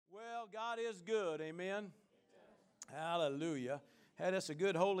God is good. Amen. Hallelujah. Had us a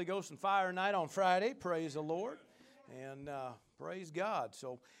good Holy Ghost and fire night on Friday. Praise the Lord. And praise God.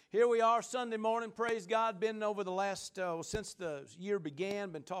 So here we are Sunday morning. Praise God. Been over the last, since the year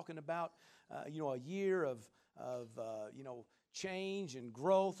began, been talking about, a year of change and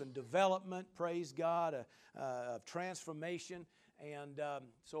growth and development. Praise God. Of transformation. And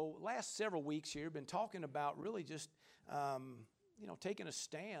so last several weeks here, been talking about really just, taking a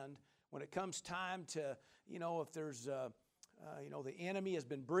stand when it comes time to, if there's, the enemy has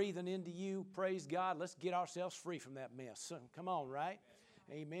been breathing into you, praise God, let's get ourselves free from that mess. So, come on, right?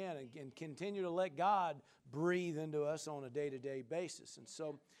 Amen. And continue to let God breathe into us on a day-to-day basis. And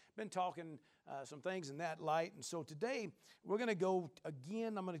so, been talking some things in that light. And so today, we're going to go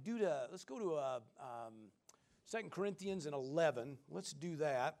again, let's go to 2 Corinthians 11. Let's do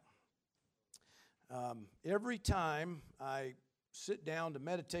that. Every time I sit down to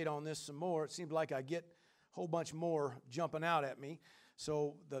meditate on this some more, it seems like I get a whole bunch more jumping out at me.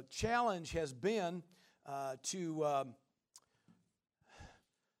 So the challenge has been to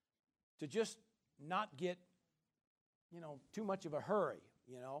just not get, too much of a hurry,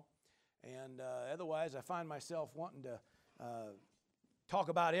 And otherwise, I find myself wanting to talk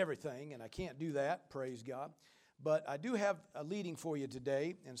about everything, and I can't do that, praise God. But I do have a leading for you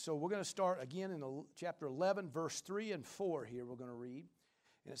today, and so we're going to start again in chapter 11, verse 3 and 4 here we're going to read.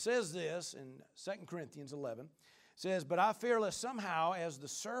 And it says this in 2 Corinthians 11. It says, "But I fear lest somehow as the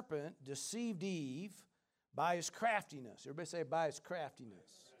serpent deceived Eve by his craftiness." Everybody say, by his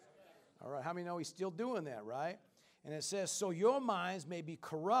craftiness. All right, how many know he's still doing that, right? And it says, "So your minds may be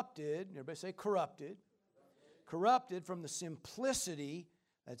corrupted." Everybody say corrupted. Corrupted from the simplicity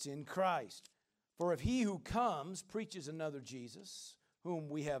that's in Christ. For if he who comes preaches another Jesus, whom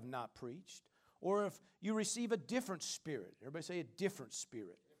we have not preached, or if you receive a different spirit, everybody say a different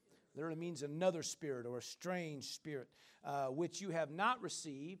spirit. Literally means another spirit or a strange spirit, which you have not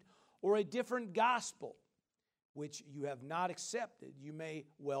received, or a different gospel, which you have not accepted, you may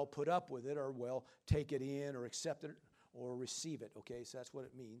well put up with it, or well take it in, or accept it, or receive it. Okay, so that's what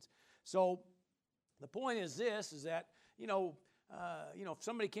it means. So the point is this, is that, if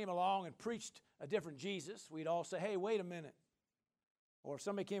somebody came along and preached a different Jesus, we'd all say, hey, wait a minute. Or if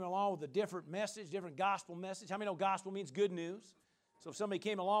somebody came along with a different message, different gospel message. How many know gospel means good news? So if somebody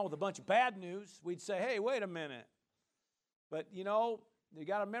came along with a bunch of bad news, we'd say, hey, wait a minute. But, you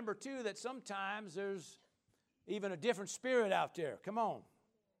got to remember, too, that sometimes there's even a different spirit out there. Come on.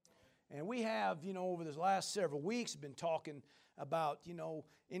 And we have, over this last several weeks, been talking about,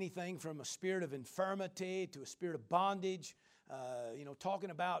 anything from a spirit of infirmity to a spirit of bondage, talking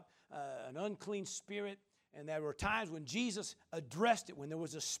about an unclean spirit. And there were times when Jesus addressed it. When there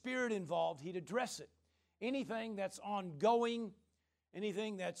was a spirit involved, he'd address it. Anything that's ongoing,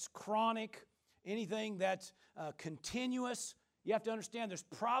 anything that's chronic, anything that's continuous, you have to understand there's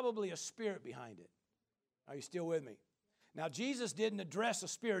probably a spirit behind it. Are you still with me? Now, Jesus didn't address a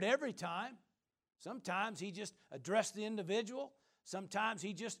spirit every time. Sometimes he just addressed the individual. Sometimes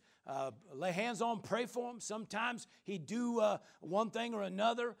he just lay hands on, pray for them. Sometimes he'd do one thing or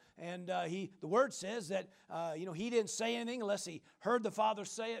another. And the Word says that, he didn't say anything unless he heard the Father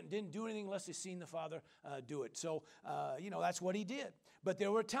say it, and didn't do anything unless he seen the Father do it. So, that's what he did. But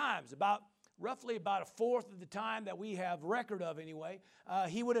there were times, roughly about a fourth of the time that we have record of anyway,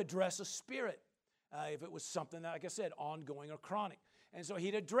 he would address a spirit. If it was something that, like I said, ongoing or chronic. And so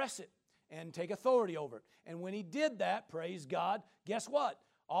he'd address it and take authority over it. And when he did that, praise God, guess what?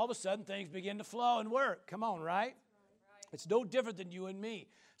 All of a sudden things begin to flow and work. Come on, right? It's no different than you and me.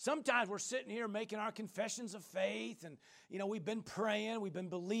 Sometimes we're sitting here making our confessions of faith, and, we've been praying, we've been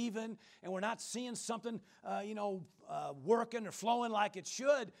believing, and we're not seeing something, working or flowing like it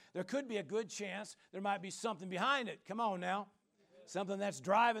should. There could be a good chance there might be something behind it. Come on now. Something that's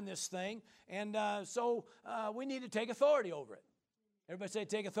driving this thing. And so we need to take authority over it. Everybody say,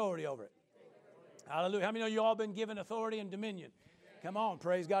 take authority over it. Hallelujah. How many of you all been given authority and dominion? Amen. Come on,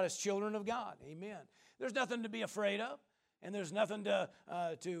 praise God, as children of God. Amen. There's nothing to be afraid of, and there's nothing to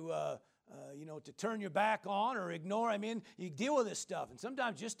turn your back on or ignore. I mean, you deal with this stuff, and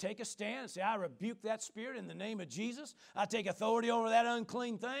sometimes just take a stand and say, I rebuke that spirit in the name of Jesus. I take authority over that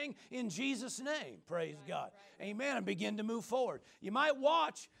unclean thing in Jesus' name. Praise God. Right. Amen. And begin to move forward. You might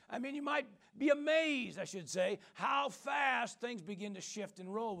you might be amazed, I should say, how fast things begin to shift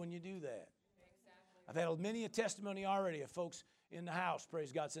and roll when you do that. Exactly. I've had many a testimony already of folks in the house,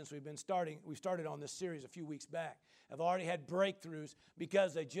 praise God, since we started on this series a few weeks back. Have already had breakthroughs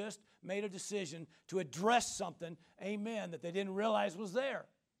because they just made a decision to address something, amen, that they didn't realize was there.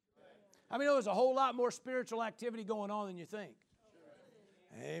 Right. I mean, there's a whole lot more spiritual activity going on than you think.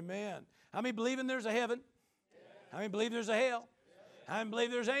 Amen. How many believe there's a heaven? How many believe there's a hell? How many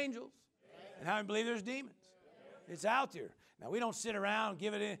believe there's angels? And how many believe there's demons? It's out there. Now, we don't sit around and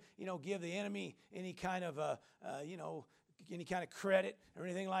give the enemy any kind of, any kind of credit or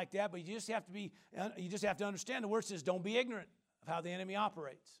anything like that. But you just have to understand the word says, don't be ignorant of how the enemy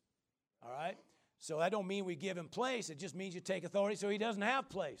operates. All right? So that don't mean we give him place. It just means you take authority so he doesn't have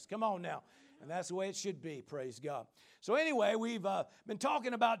place. Come on now. And that's the way it should be, praise God. So anyway, we've been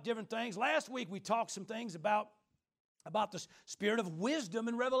talking about different things. Last week we talked some things about the spirit of wisdom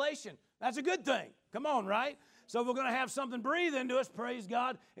and revelation. That's a good thing. Come on, right? So if we're going to have something breathe into us, praise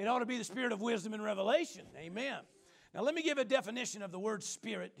God, it ought to be the spirit of wisdom and revelation. Amen. Now let me give a definition of the word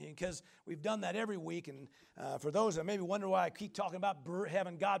spirit, because we've done that every week. And for those that maybe wonder why I keep talking about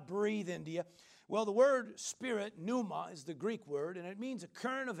having God breathe into you, well, the word spirit, pneuma, is the Greek word, and it means a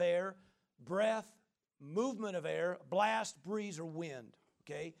current of air, breath, movement of air, blast, breeze, or wind.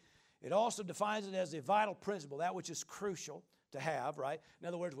 Okay? It also defines it as a vital principle, that which is crucial to have, right? In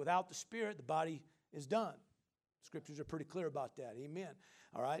other words, without the Spirit, the body is done. Scriptures are pretty clear about that. Amen.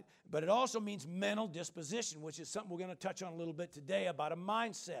 All right? But it also means mental disposition, which is something we're going to touch on a little bit today about a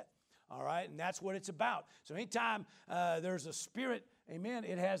mindset. All right? And that's what it's about. So anytime there's a spirit, amen,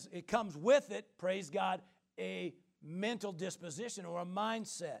 it comes with it, praise God, a mental disposition or a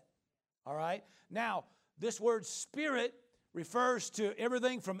mindset. All right? Now, this word spirit refers to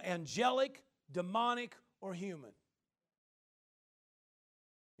everything from angelic, demonic, or human.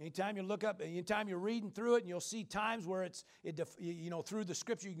 Anytime you look up, anytime you're reading through it, and you'll see times where through the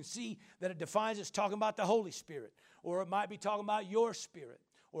Scripture, you can see that it defines it's talking about the Holy Spirit, or it might be talking about your spirit,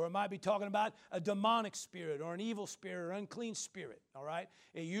 or it might be talking about a demonic spirit, or an evil spirit, or unclean spirit. All right,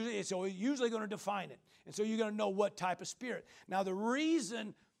 it's usually going to define it, and so you're going to know what type of spirit. Now, the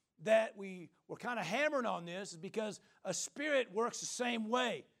reason that we're kind of hammering on this is because a spirit works the same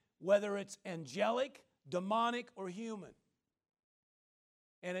way, whether it's angelic, demonic, or human.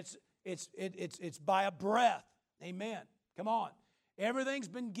 And it's by a breath. Amen. Come on. Everything's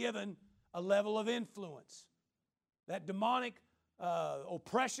been given a level of influence. That demonic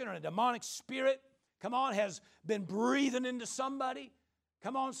oppression or a demonic spirit, come on, has been breathing into somebody.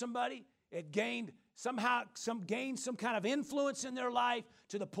 Come on, somebody. It gained some kind of influence in their life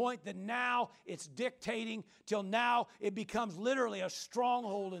to the point that now it's dictating till now it becomes literally a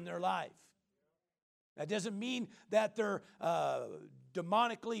stronghold in their life. That doesn't mean that they're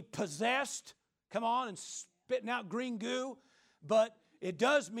demonically possessed, come on, and spitting out green goo, but it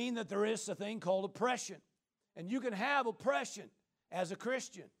does mean that there is a thing called oppression. And you can have oppression as a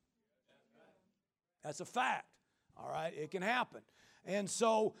Christian. That's a fact, all right? It can happen. And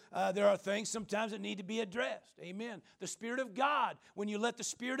so there are things sometimes that need to be addressed. Amen. The Spirit of God, when you let the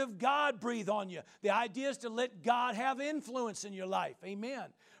Spirit of God breathe on you, the idea is to let God have influence in your life. Amen.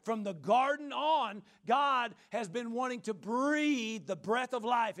 From the garden on, God has been wanting to breathe the breath of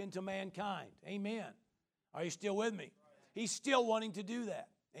life into mankind. Amen. Are you still with me? He's still wanting to do that.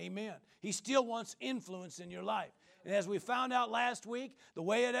 Amen. He still wants influence in your life. And as we found out last week, the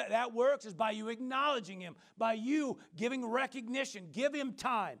way that works is by you acknowledging Him, by you giving recognition. Give Him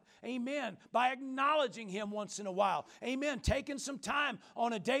time. Amen. By acknowledging Him once in a while. Amen. Taking some time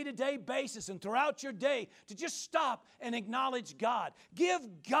on a day-to-day basis and throughout your day to just stop and acknowledge God. Give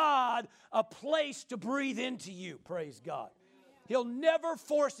God a place to breathe into you. Praise God. He'll never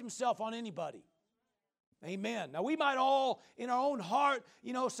force Himself on anybody. Amen. Now, we might all, in our own heart,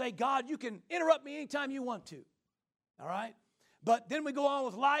 say, God, you can interrupt me anytime you want to. All right? But then we go on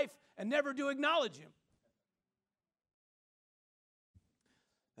with life and never do acknowledge Him.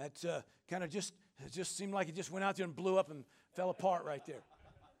 That kind of just seemed like it just went out there and blew up and fell apart right there.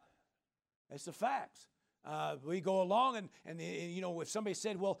 That's the facts. We go along and if somebody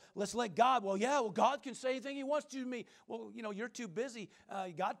said, well, let's let God, God can say anything He wants to me. Well, you're too busy.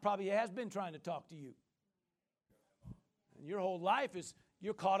 God probably has been trying to talk to you. And your whole life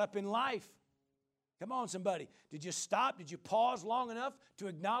you're caught up in life. Come on, somebody. Did you stop? Did you pause long enough to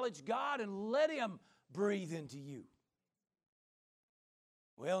acknowledge God and let Him breathe into you?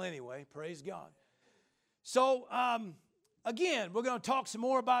 Well, anyway, praise God. So, again, we're going to talk some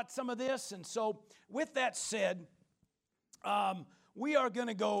more about some of this. And so, with that said, we are going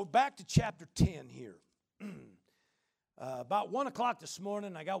to go back to chapter 10 here. About 1 o'clock this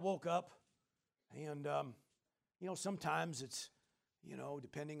morning, I got woke up. And, sometimes it's,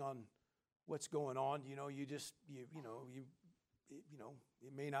 depending on what's going on, it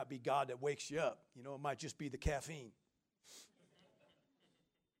may not be God that wakes you up. It might just be the caffeine.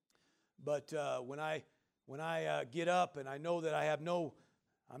 But when I get up and I know that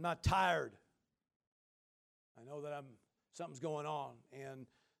I'm not tired, I know that I'm Something's going on. And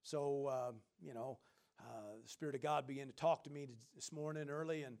so, the Spirit of God began to talk to me this morning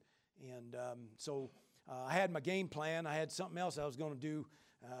early. So I had my game plan. I had something else I was going to do,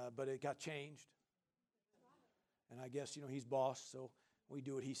 but it got changed. And I guess, he's boss, so we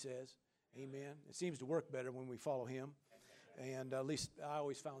do what he says. Amen. It seems to work better when we follow him. And at least I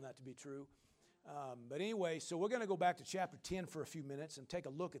always found that to be true. But anyway, so we're going to go back to chapter 10 for a few minutes and take a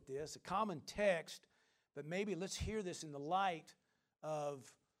look at this. A common text, but maybe let's hear this in the light of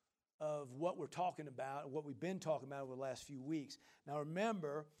what we're talking about, what we've been talking about over the last few weeks. Now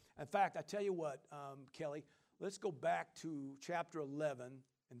remember, in fact, I tell you what, Kelly, let's go back to chapter 11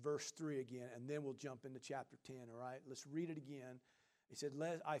 and verse 3 again, and then we'll jump into chapter 10, all right? Let's read it again. He said,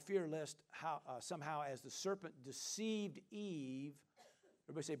 I fear lest somehow as the serpent deceived Eve,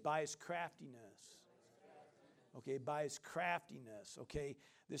 everybody say, by his craftiness. Okay, by his craftiness, okay?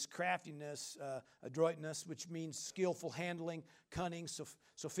 This craftiness, adroitness, which means skillful handling, cunning,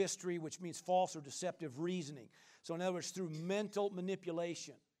 sophistry, which means false or deceptive reasoning. So in other words, through mental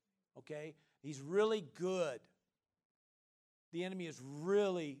manipulation, okay? He's really good. The enemy is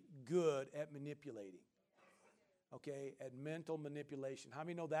really good at manipulating, okay? At mental manipulation. How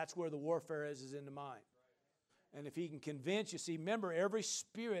many know that's where the warfare is in the mind? And if he can convince you, see, remember, every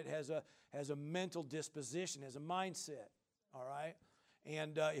spirit has a mental disposition, has a mindset, all right?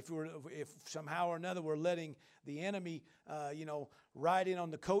 And if somehow or another we're letting the enemy, ride in on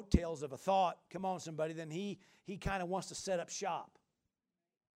the coattails of a thought, come on, somebody, then he kind of wants to set up shop.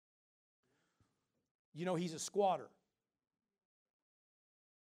 He's a squatter.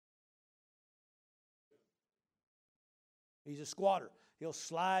 He's a squatter. He'll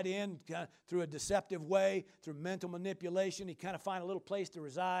slide in kind of through a deceptive way, through mental manipulation. He kind of find a little place to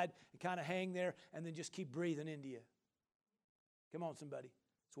reside and kind of hang there and then just keep breathing into you. Come on, somebody.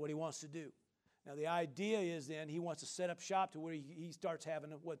 That's what he wants to do. Now, the idea is then he wants to set up shop to where he starts having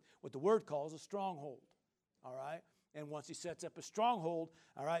what the Word calls a stronghold. All right? And once he sets up a stronghold,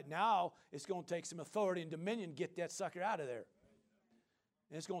 all right, now it's going to take some authority and dominion to get that sucker out of there.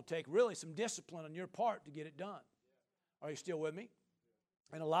 And it's going to take really some discipline on your part to get it done. Are you still with me?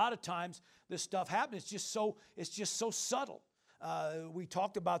 And a lot of times this stuff happens. It's just so subtle. We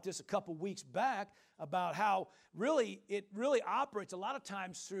talked about this a couple weeks back about how it really operates a lot of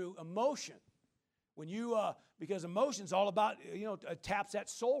times through emotion. When because emotion's all about, taps that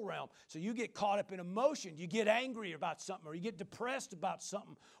soul realm. So you get caught up in emotion. You get angry about something, or you get depressed about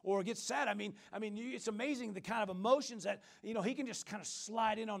something, or get sad. It's amazing the kind of emotions that, he can just kind of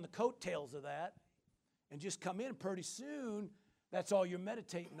slide in on the coattails of that and just come in. Pretty soon, that's all you're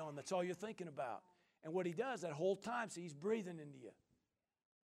meditating on. That's all you're thinking about. And what he does that whole time, see, he's breathing into you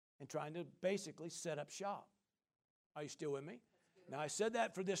and trying to basically set up shop. Are you still with me? Now, I said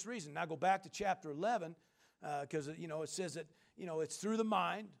that for this reason. Now, go back to chapter 11 because, it says that, it's through the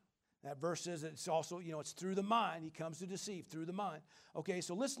mind. That verse says that it's also, it's through the mind. He comes to deceive through the mind. Okay,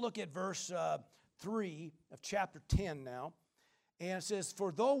 so let's look at verse 3 of chapter 10 now. And it says,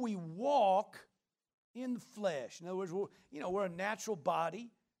 for though we walk in the flesh. In other words, we're a natural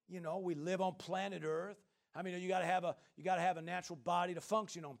body. We live on planet Earth. I mean, you got to have a natural body to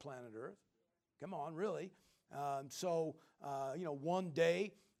function on planet Earth. Come on, really. One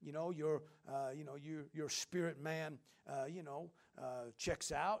day, your spirit man,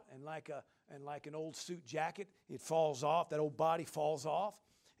 checks out, and like an old suit jacket, it falls off. That old body falls off,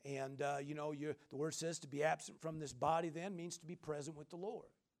 and the word says to be absent from this body then means to be present with the Lord.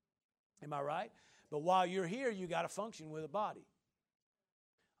 Am I right? But while you're here, you got to function with a body.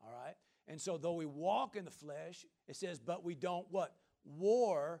 All right? And so though we walk in the flesh, it says, but we don't what?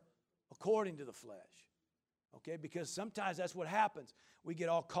 War according to the flesh. Okay? Because sometimes that's what happens. We get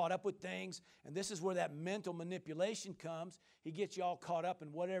all caught up with things, and this is where that mental manipulation comes. He gets you all caught up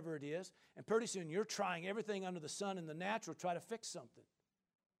in whatever it is, and pretty soon you're trying everything under the sun in the natural to try to fix something.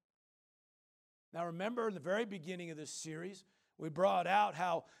 Now remember, in the very beginning of this series, we brought out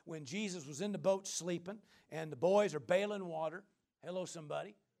how when Jesus was in the boat sleeping and the boys are bailing water. Hello,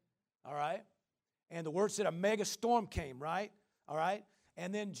 somebody. All right. And the word said a mega storm came, right? All right.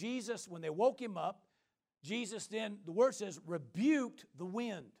 And then Jesus, when they woke him up, Jesus then, the word says, rebuked the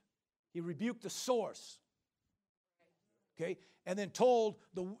wind. He rebuked the source. Okay. And then told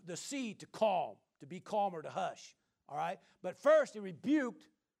the sea to calm, to be calm or to hush. All right. But first he rebuked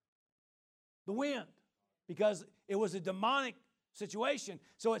the wind because it was a demonic situation.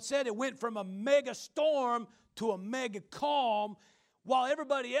 So it said it went from a mega storm to a mega calm. While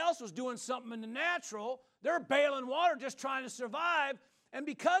everybody else was doing something in the natural, they're bailing water just trying to survive. And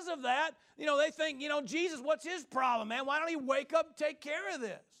because of that, they think, Jesus, what's his problem, man? Why don't he wake up and take care of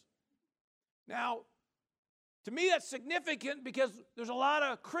this? Now, To me, that's significant because there's a lot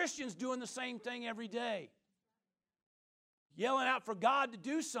of Christians doing the same thing every day. Yelling out for God to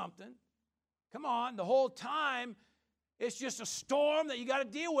do something. Come on, the whole time it's just a storm that you got to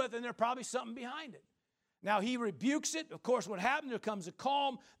deal with, and there's probably something behind it. Now, he rebukes it. Of course, what happens, there comes a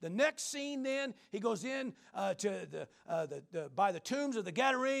calm. The next scene then, he goes in by the tombs of the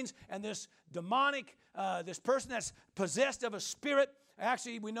Gadarenes, and this demonic, this person that's possessed of a spirit.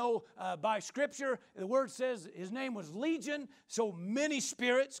 Actually, we know by Scripture, the Word says his name was Legion, so many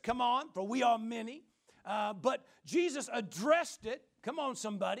spirits, come on, for we are many. But Jesus addressed it. Come on,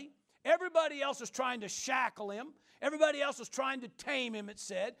 somebody. Everybody else was trying to shackle him. Everybody else was trying to tame him, it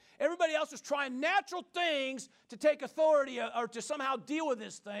said. Everybody else was trying natural things to take authority or to somehow deal with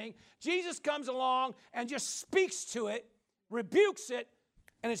this thing. Jesus comes along and just speaks to it, rebukes it,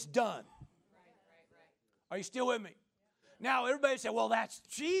 and it's done. Are you still with me? Now, everybody say, well, that's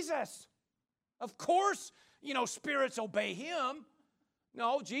Jesus. Of course, spirits obey him.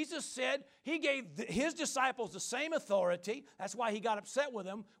 No, Jesus said he gave his disciples the same authority. That's why he got upset with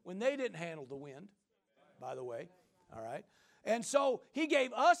them when they didn't handle the wind, by the way. All right? And so he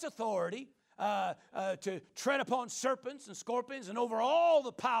gave us authority to tread upon serpents and scorpions and over all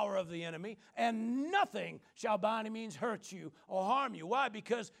the power of the enemy, and nothing shall by any means hurt you or harm you. Why?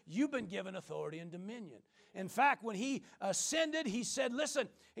 Because you've been given authority and dominion. In fact, when he ascended, he said, listen,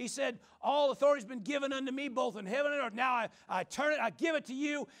 he said, all authority has been given unto me, both in heaven and earth. Now I turn it, I give it to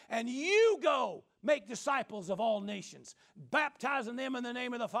you, and you go make disciples of all nations, baptizing them in the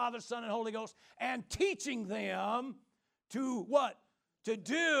name of the Father, Son, and Holy Ghost, and teaching them to what? To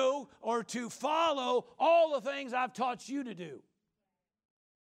do or to follow all the things I've taught you to do.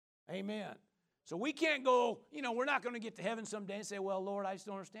 Amen. So we can't go, we're not going to get to heaven someday and say, well, Lord, I just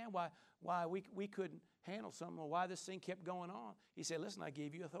don't understand why we couldn't handle something or why this thing kept going on. He said, listen, I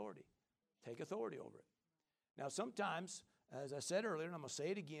gave you authority. Take authority over it. Now, sometimes, as I said earlier, and I'm going to say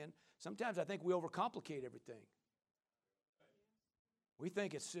it again, sometimes I think we overcomplicate everything. We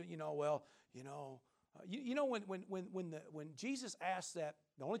think it's, when Jesus asked that,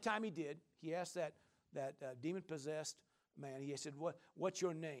 the only time he asked that demon-possessed man, he said, what's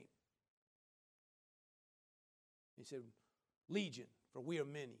your name? He said, Legion, for we are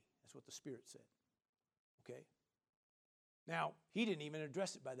many. That's what the Spirit said. Okay? Now, he didn't even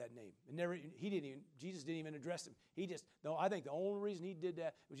address it by that name. Jesus didn't even address him. I think the only reason he did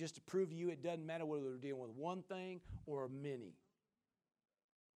that was just to prove to you it doesn't matter whether we're dealing with one thing or many.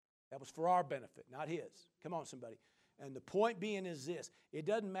 That was for our benefit, not his. Come on, somebody. And the point being is this. It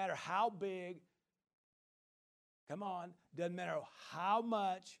doesn't matter how big, doesn't matter how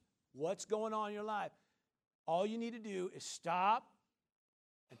much, what's going on in your life. All you need to do is stop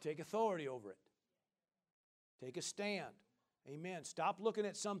and take authority over it. Take a stand. Amen. Stop looking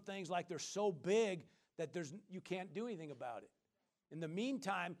at some things like they're so big that you can't do anything about it. In the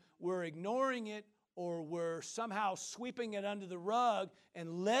meantime, we're ignoring it or we're somehow sweeping it under the rug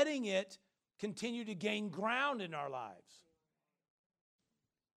and letting it continue to gain ground in our lives.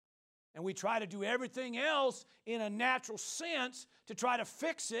 And we try to do everything else in a natural sense to try to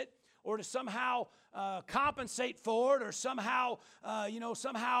fix it or to somehow compensate for it or somehow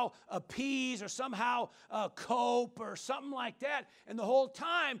appease or somehow cope or something like that. And the whole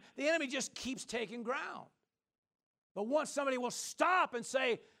time, the enemy just keeps taking ground. But once somebody will stop and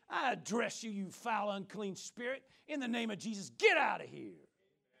say, I address you, you foul, unclean spirit, in the name of Jesus, get out of here.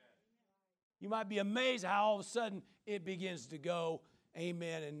 You might be amazed how all of a sudden it begins to go,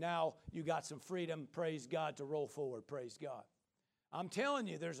 amen, and now you got some freedom, praise God, to roll forward, praise God. I'm telling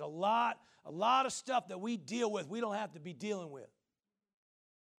you, there's a lot of stuff that we deal with we don't have to be dealing with.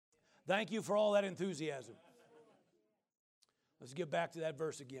 Thank you for all that enthusiasm. Let's get back to that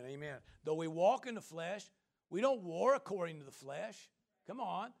verse again, amen. Though we walk in the flesh, we don't war according to the flesh. Come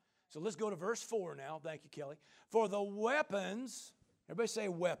on. So let's go to verse 4 now. Thank you, Kelly. For the weapons, everybody say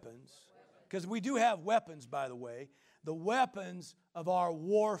weapons, because we do have weapons, by the way, the weapons of our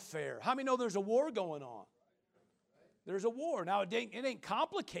warfare. How many know there's a war going on? There's a war. Now, it ain't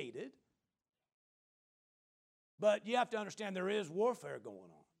complicated, but you have to understand there is warfare going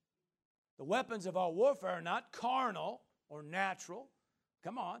on. The weapons of our warfare are not carnal or natural,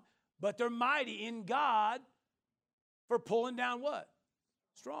 come on, but they're mighty in God for pulling down what?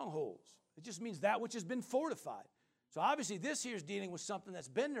 Strongholds. It just means that which has been fortified. So obviously this here is dealing with something that's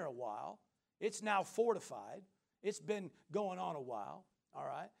been there a while. It's now fortified. It's been going on a while, all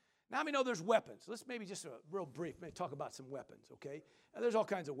right? Now we know there's weapons. Let's maybe just real brief, maybe talk about some weapons, okay? Now, there's all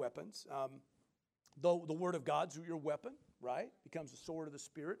kinds of weapons. Though the Word of God's your weapon, right? Becomes the sword of the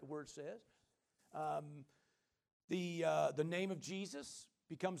Spirit, the Word says. The name of Jesus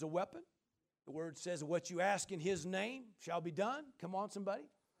becomes a weapon. The Word says, what you ask in His name shall be done. Come on, somebody.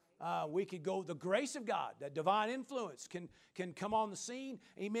 We could go, the grace of God, that divine influence can come on the scene,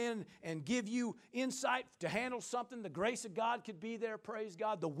 amen, and give you insight to handle something. The grace of God could be there, praise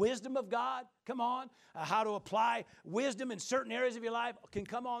God. The wisdom of God, come on. How to apply wisdom in certain areas of your life can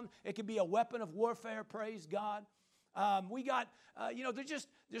come on. It can be a weapon of warfare, praise God. We got,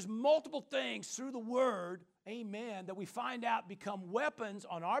 there's multiple things through the Word, amen, that we find out become weapons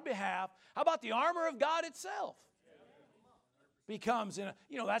on our behalf. How about the armor of God itself? Becomes,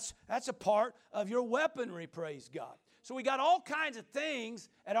 that's a part of your weaponry, praise God. So we got all kinds of things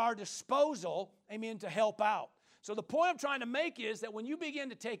at our disposal, amen, to help out. So the point I'm trying to make is that when you begin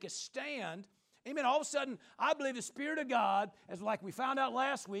to take a stand, amen, all of a sudden, I believe the Spirit of God, as like we found out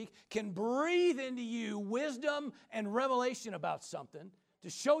last week, can breathe into you wisdom and revelation about something to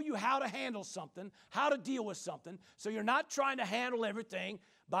show you how to handle something, how to deal with something, so you're not trying to handle everything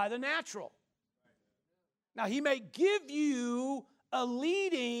by the natural. Now, He may give you a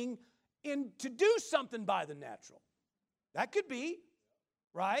leading in to do something by the natural. That could be,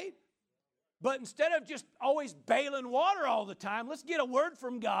 right? But instead of just always bailing water all the time, let's get a word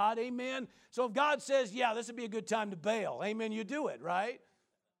from God, amen. So if God says, yeah, this would be a good time to bail, amen, you do it, right?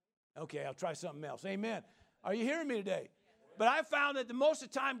 Okay, I'll try something else, amen. Are you hearing me today? But I found that the most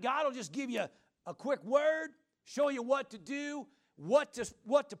of the time, God will just give you a quick word, show you what to do, what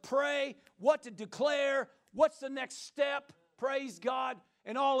to pray, what to declare, what's the next step, praise God,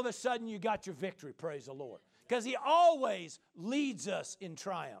 and all of a sudden you got your victory, praise the Lord. Because He always leads us in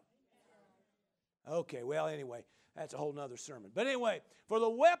triumph. Okay, well, anyway, that's a whole nother sermon. But anyway, for the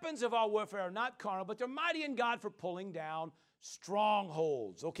weapons of our warfare are not carnal, but they're mighty in God for pulling down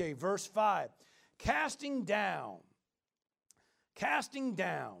strongholds. Okay, verse 5. Casting down. Casting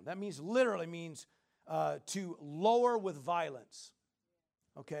down. That means, literally means to lower with violence.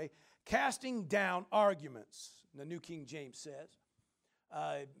 Okay? Casting down arguments, the New King James says.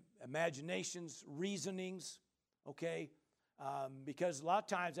 Imaginations, reasonings, okay? Because a lot of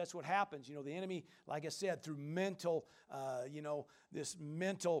times that's what happens. The enemy, like I said, through mental, this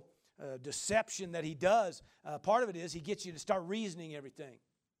mental deception that he does, part of it is he gets you to start reasoning everything.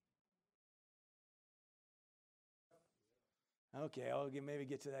 Okay, I'll maybe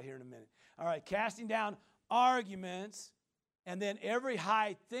get to that here in a minute. All right, casting down arguments, and then every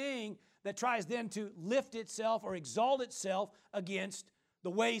high thing that tries then to lift itself or exalt itself against the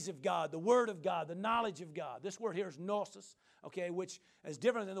ways of God, the Word of God, the knowledge of God. This word here is gnosis, okay, which is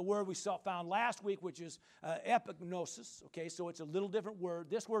different than the word we found last week, which is epignosis, okay, so it's a little different word.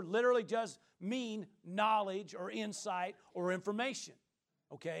 This word literally does mean knowledge or insight or information,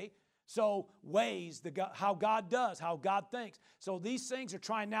 okay? So ways, how God does, how God thinks. So these things are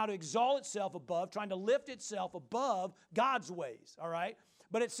trying now to exalt itself above, trying to lift itself above God's ways, all right?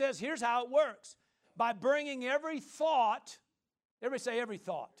 But it says, here's how it works. By bringing every thought, everybody say every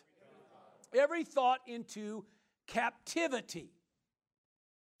thought. Every thought into captivity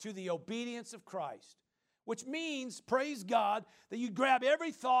to the obedience of Christ. Which means, praise God, that you grab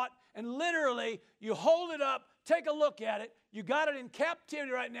every thought and literally you hold it up, take a look at it. You got it in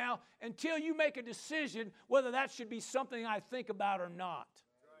captivity right now until you make a decision whether that should be something I think about or not.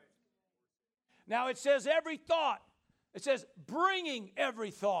 Now it says every thought. It says bringing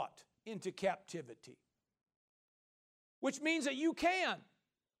every thought into captivity. Which means that you can.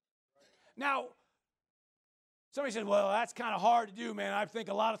 Now, somebody says, well, that's kind of hard to do, man. I think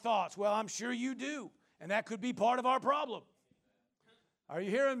a lot of thoughts. Well, I'm sure you do. And that could be part of our problem. Are you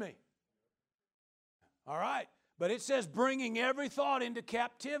hearing me? All right. But it says bringing every thought into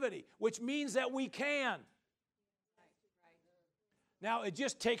captivity, which means that we can. Now, it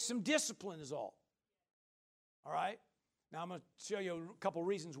just takes some discipline is all. All right? Now, I'm going to show you a couple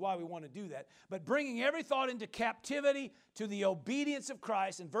reasons why we want to do that. But bringing every thought into captivity to the obedience of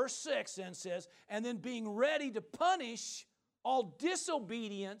Christ, and verse 6 then says, and then being ready to punish all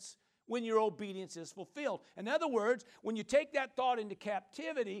disobedience when your obedience is fulfilled. In other words, when you take that thought into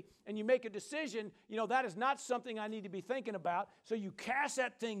captivity and you make a decision, that is not something I need to be thinking about. So you cast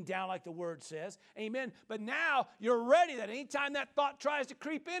that thing down like the Word says. Amen. But now you're ready that anytime that thought tries to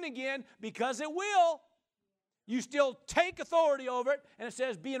creep in again, because it will, you still take authority over it. And it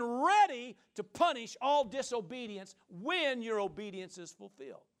says being ready to punish all disobedience when your obedience is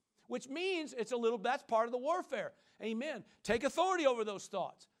fulfilled. Which means that's part of the warfare. Amen. Take authority over those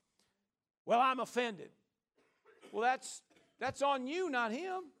thoughts. Well, I'm offended. Well, that's on you, not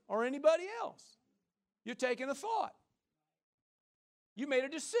him or anybody else. You're taking a thought. You made a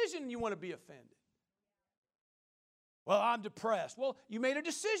decision you want to be offended. Well, I'm depressed. Well, you made a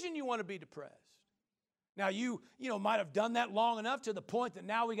decision you want to be depressed. Now, you might have done that long enough to the point that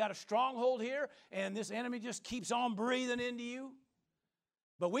now we got a stronghold here and this enemy just keeps on breathing into you.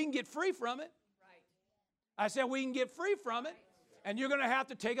 But we can get free from it. I said we can get free from it. And you're going to have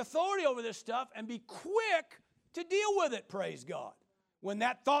to take authority over this stuff and be quick to deal with it, praise God. When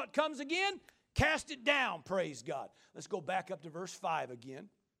that thought comes again, cast it down, praise God. Let's go back up to verse 5 again.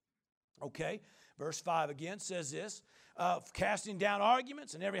 Okay, verse 5 again says this, casting down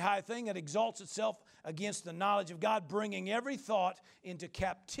arguments and every high thing that exalts itself against the knowledge of God, bringing every thought into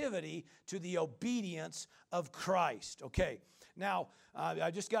captivity to the obedience of Christ. Okay, now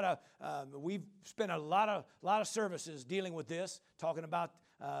I just got we've spent a lot of services dealing with this, talking about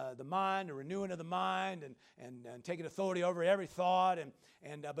the mind, the renewing of the mind, and taking authority over every thought.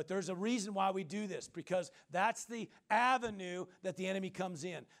 But there's a reason why we do this, because that's the avenue that the enemy comes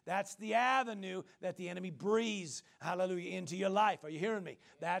in. That's the avenue that the enemy breathes, hallelujah, into your life. Are you hearing me?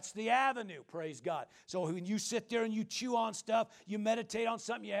 That's the avenue, praise God. So when you sit there and you chew on stuff, you meditate on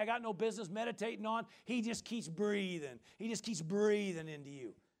something you got no business meditating on, he just keeps breathing. He just keeps breathing into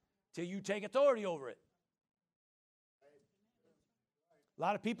you till you take authority over it. A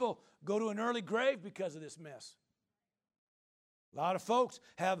lot of people go to an early grave because of this mess. A lot of folks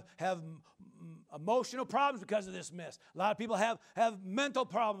have emotional problems because of this mess. A lot of people have mental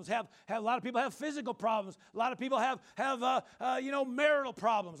problems. A lot of people have physical problems. A lot of people have marital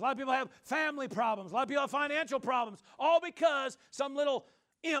problems. A lot of people have family problems. A lot of people have financial problems. All because some little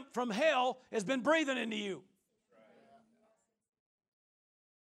imp from hell has been breathing into you.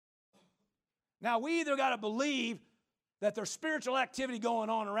 Now, we either got to believe that there's spiritual activity going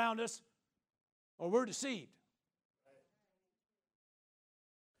on around us, or we're deceived.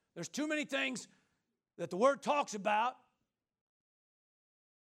 There's too many things that the Word talks about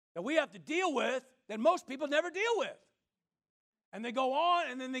that we have to deal with that most people never deal with. And they go on,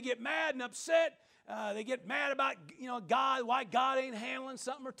 and then they get mad and upset. They get mad about, God, why God ain't handling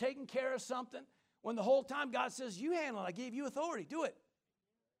something or taking care of something, when the whole time God says, you handle it. I gave you authority. Do it.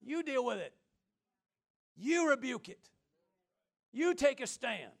 You deal with it. You rebuke it. You take a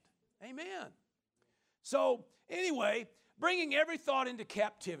stand. Amen. So, anyway, bringing every thought into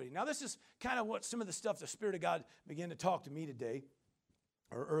captivity. Now, this is kind of what some of the stuff the Spirit of God began to talk to me today,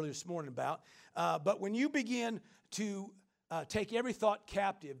 or earlier this morning about. But when you begin to take every thought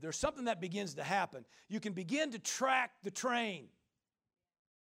captive, there's something that begins to happen. You can begin to track the train.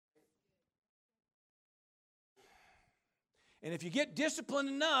 And if you get disciplined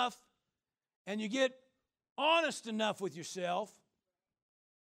enough, and you get honest enough with yourself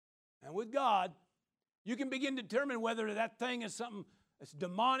and with God, you can begin to determine whether that thing is something that's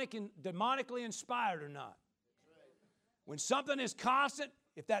demonic and demonically inspired or not. When something is constant,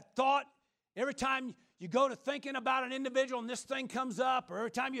 if that thought, every time you go to thinking about an individual and this thing comes up, or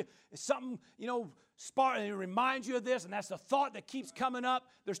every time something, spark, and it reminds you of this, and that's the thought that keeps coming up,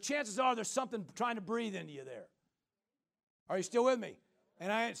 there's chances are there's something trying to breathe into you there. Are you still with me?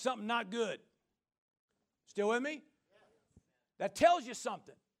 And something not good. Still with me? That tells you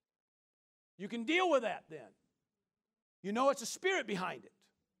something. You can deal with that then. You know it's a spirit behind it.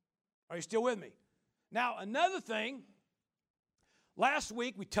 Are you still with me? Now, another thing, last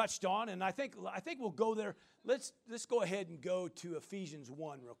week we touched on, and I think we'll go there. Let's go ahead and go to Ephesians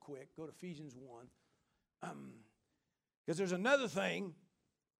 1 real quick. Go to Ephesians 1. Because there's another thing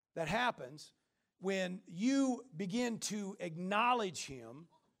that happens when you begin to acknowledge Him.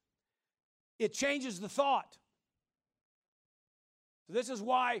 It changes the thought. So this is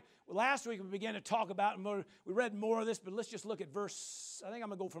why last week we began to talk about, and we read more of this, but let's just look at I think I'm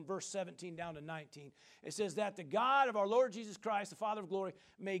going to go from verse 17 down to 19. It says that the God of our Lord Jesus Christ, the Father of glory,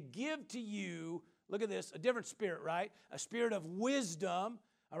 may give to you, look at this, a different spirit, right? A spirit of wisdom,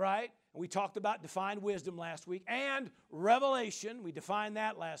 all right? And we talked about defined wisdom last week, and revelation, we defined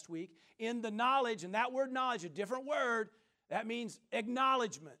that last week, in the knowledge, and that word knowledge, a different word, that means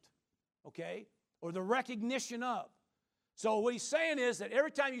acknowledgement. Okay? Or the recognition of. So what he's saying is that every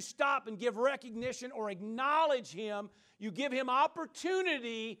time you stop and give recognition or acknowledge Him, you give Him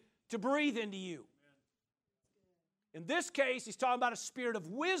opportunity to breathe into you. In this case, he's talking about a spirit of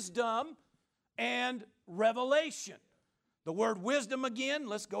wisdom and revelation. The word wisdom again,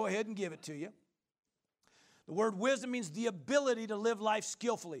 let's go ahead and give it to you. The word wisdom means the ability to live life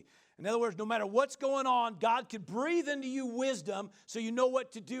skillfully. In other words, no matter what's going on, God could breathe into you wisdom so you know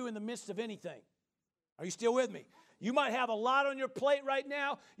what to do in the midst of anything. Are you still with me? You might have a lot on your plate right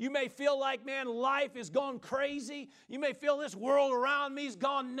now. You may feel like, man, life has gone crazy. You may feel this world around me has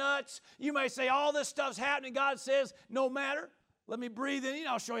gone nuts. You may say, all this stuff's happening. God says, no matter. Let me breathe in you.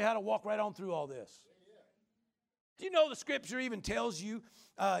 I'll show you how to walk right on through all this. Do you know the Scripture even tells you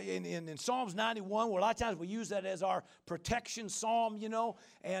in Psalms 91, where a lot of times we use that as our protection psalm, you know,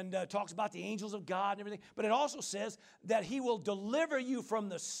 and talks about the angels of God and everything. But it also says that He will deliver you from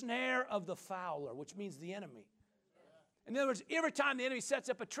the snare of the fowler, which means the enemy. In other words, every time the enemy sets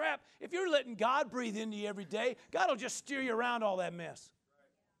up a trap, if you're letting God breathe into you every day, God will just steer you around all that mess.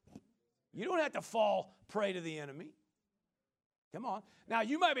 You don't have to fall prey to the enemy. Come on. Now,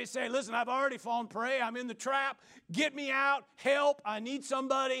 you might be saying, listen, I've already fallen prey. I'm in the trap. Get me out. Help. I need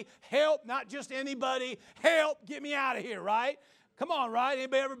somebody. Help. Not just anybody. Help. Get me out of here, right? Come on, right?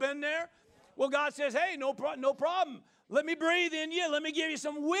 Anybody ever been there? Well, God says, hey, no problem. Let me breathe in you. Let me give you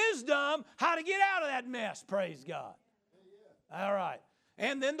some wisdom how to get out of that mess. Praise God. All right.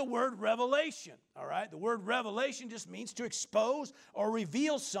 And then the word revelation, all right? The word revelation just means to expose or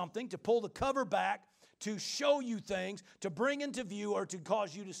reveal something, to pull the cover back, to show you things, to bring into view, or to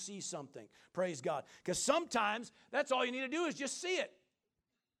cause you to see something. Praise God. Because sometimes that's all you need to do is just see it.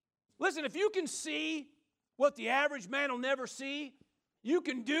 Listen, if you can see what the average man will never see, you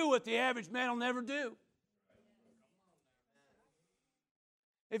can do what the average man will never do.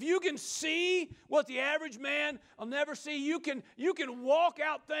 If you can see what the average man will never see, you can walk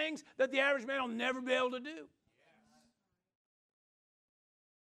out things that the average man will never be able to do.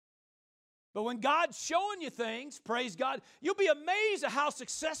 But when God's showing you things, praise God, you'll be amazed at how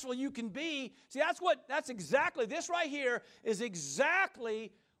successful you can be. See, that's exactly, this right here is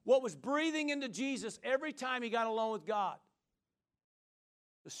exactly what was breathing into Jesus every time He got alone with God.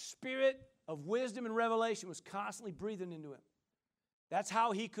 The Spirit of wisdom and revelation was constantly breathing into Him. That's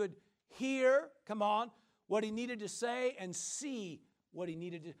how He could hear, come on, what He needed to say and see what He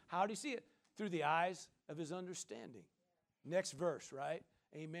needed to. How did He see it? Through the eyes of His understanding. Next verse, right?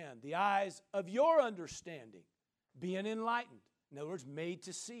 Amen. The eyes of your understanding being enlightened. In other words, made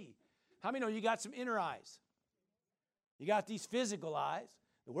to see. How many know you got some inner eyes? You got these physical eyes.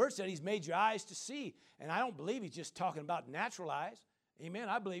 The Word said He's made your eyes to see. And I don't believe He's just talking about natural eyes. Amen.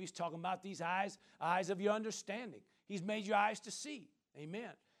 I believe He's talking about these eyes of your understanding. He's made your eyes to see. Amen.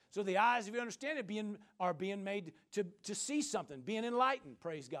 So the eyes of your understanding are being made to see something, being enlightened,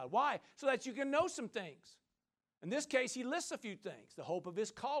 praise God. Why? So that you can know some things. In this case, He lists a few things. The hope of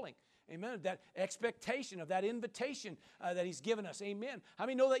His calling. Amen. That expectation of that invitation that He's given us. Amen. How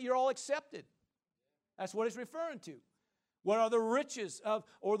many know that you're all accepted? That's what it's referring to. What are the riches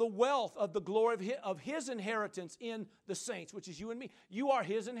or the wealth of the glory of His inheritance in the saints, which is you and me. You are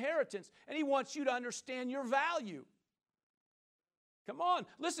His inheritance, and He wants you to understand your value. Come on.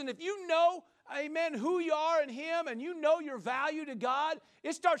 Listen, if you know, amen, who you are in Him and you know your value to God,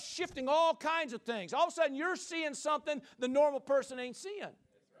 it starts shifting all kinds of things. All of a sudden, you're seeing something the normal person ain't seeing.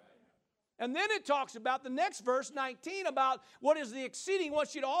 And then it talks about the next verse, 19, about what is the exceeding. He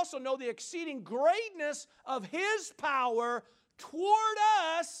wants you to also know the exceeding greatness of His power toward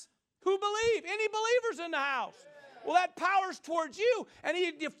us who believe. Any believers in the house? Well, that power's towards you. And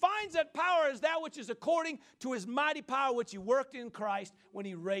He defines that power as that which is according to His mighty power which He worked in Christ when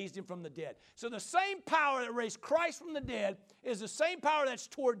He raised Him from the dead. So the same power that raised Christ from the dead is the same power that's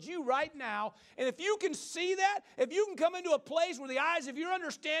towards you right now. And if you can see that, if you can come into a place where the eyes of your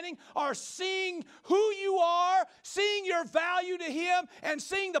understanding are seeing who you are, seeing your value to Him, and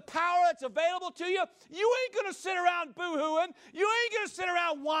seeing the power that's available to you, you ain't going to sit around boo-hooing. You ain't going to sit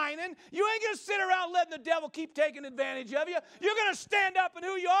around whining. You ain't going to sit around letting the devil keep taking advantage of you. You're going to stand up in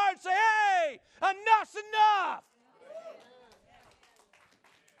who you are and say, hey, enough's enough.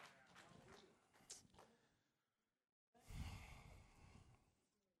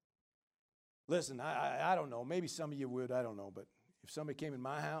 Listen, I don't know. Maybe some of you would. I don't know. But if somebody came in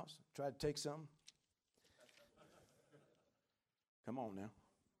my house, tried to take something, come on now.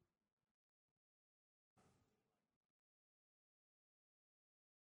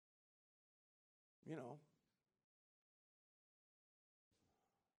 You know,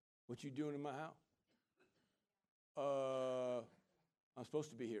 what you doing in my house? I'm supposed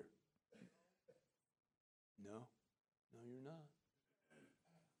to be here. No, you're not.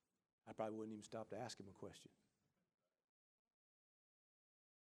 I probably wouldn't even stop to ask him a question.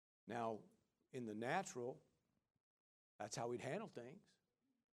 Now, in the natural, that's how we'd handle things.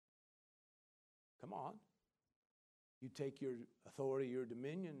 Come on. You take your authority, your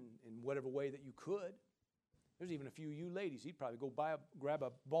dominion in whatever way that you could. There's even a few of you ladies, he'd probably go grab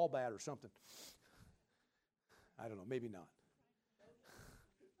a ball bat or something. I don't know, maybe not.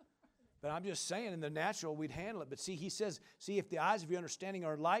 But I'm just saying, in the natural, we'd handle it. But see, he says, if the eyes of your understanding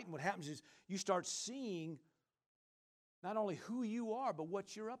are enlightened, what happens is you start seeing not only who you are, but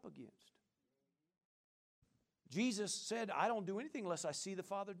what you're up against. Jesus said, I don't do anything unless I see the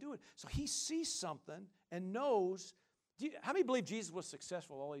Father do it. So he sees something and knows. How many believe Jesus was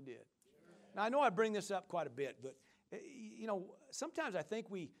successful all he did? Now, I know I bring this up quite a bit, but, sometimes I think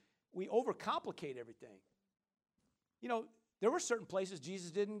we overcomplicate everything. There were certain places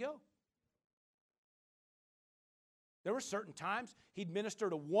Jesus didn't go. There were certain times he'd minister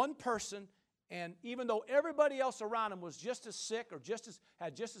to one person, and even though everybody else around him was just as sick or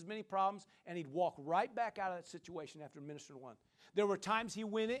had just as many problems, and he'd walk right back out of that situation after ministering to one. There were times he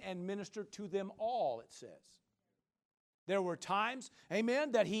went in and ministered to them all, it says. There were times,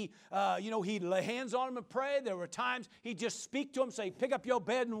 amen, that he'd lay hands on them and pray. There were times he'd just speak to them, say, pick up your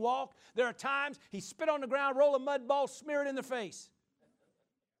bed and walk. There are times he spit on the ground, roll a mud ball, smear it in their face.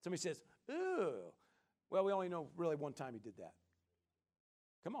 Somebody says, ew. Well, we only know really one time he did that.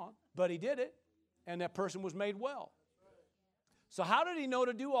 Come on. But he did it, and that person was made well. So how did he know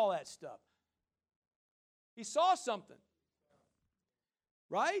to do all that stuff? He saw something.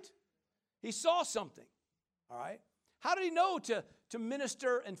 Right? He saw something. All right? How did he know to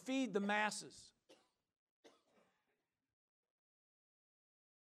minister and feed the masses?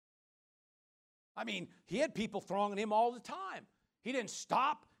 I mean, he had people thronging him all the time. He didn't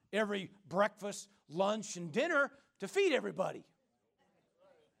stop every breakfast, lunch, and dinner to feed everybody.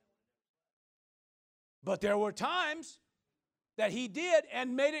 But there were times that he did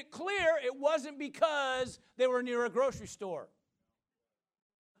and made it clear it wasn't because they were near a grocery store.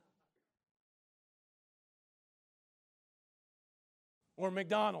 Or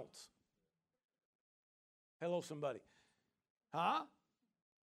McDonald's. Hello, somebody. Huh?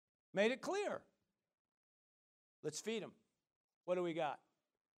 Made it clear. Let's feed them. What do we got?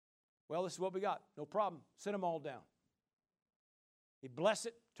 Well, this is what we got. No problem. Sit them all down. He'd bless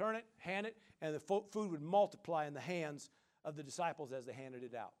it, turn it, hand it, and the food would multiply in the hands of the disciples as they handed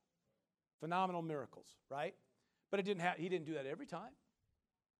it out. Phenomenal miracles, right? But he didn't do that every time.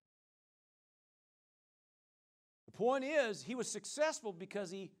 The point is, he was successful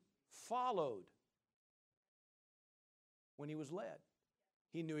because he followed when he was led.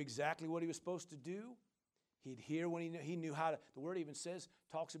 He knew exactly what he was supposed to do. He'd hear when he knew how to. The word even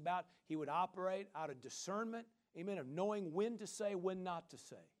talks about he would operate out of discernment, amen, of knowing when to say, when not to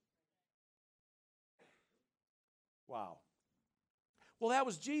say. Wow. Well, that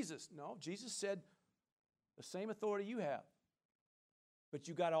was Jesus. No, Jesus said the same authority you have. But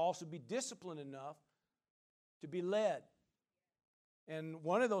you got to also be disciplined enough to be led. And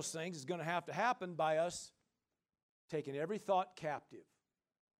one of those things is going to have to happen by us taking every thought captive.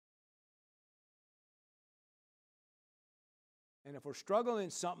 And if we're struggling in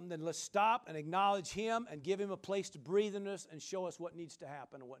something, then let's stop and acknowledge Him and give Him a place to breathe in us and show us what needs to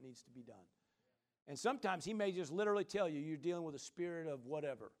happen and what needs to be done. And sometimes He may just literally tell you, you're dealing with a spirit of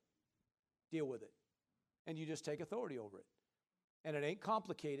whatever. Deal with it. And you just take authority over it. And it ain't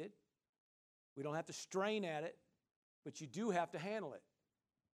complicated. We don't have to strain at it, but you do have to handle it.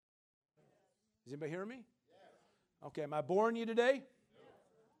 Is anybody hearing me? Okay, am I boring you today?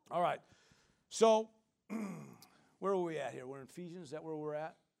 All right. So, where are we at here? We're in Ephesians. Is that where we're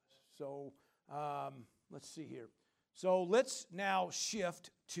at? So, let's see here. So, let's now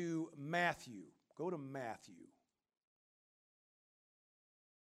shift to Matthew. Go to Matthew.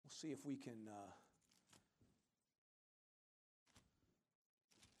 We'll see if we can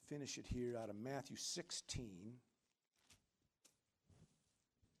finish it here out of Matthew 16.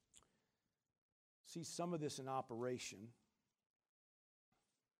 See some of this in operation.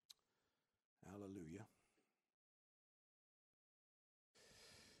 Hallelujah.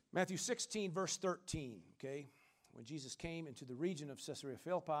 Matthew 16, verse 13, okay? When Jesus came into the region of Caesarea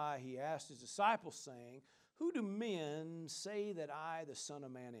Philippi, He asked His disciples, saying, "Who do men say that I, the Son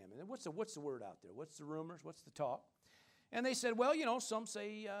of Man, am?" And what's the word out there? What's the rumors? What's the talk? And they said, well, some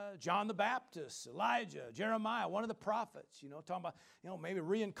say John the Baptist, Elijah, Jeremiah, one of the prophets, talking about, maybe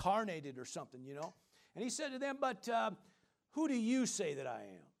reincarnated or something, And He said to them, but who do you say that I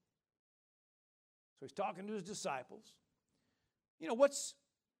am? So He's talking to His disciples.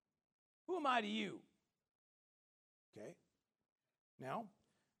 Who am I to you? Okay. Now,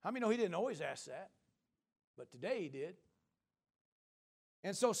 how many know He didn't always ask that? But today He did.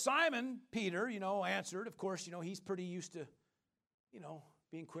 And so Simon Peter, answered. Of course, he's pretty used to,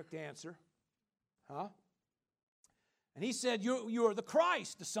 being quick to answer. Huh? And he said, you are the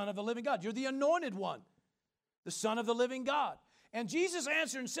Christ, the Son of the living God. You're the anointed one, the Son of the living God. And Jesus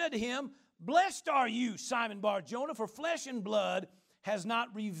answered and said to him, "Blessed are you, Simon Bar-Jonah, for flesh and blood has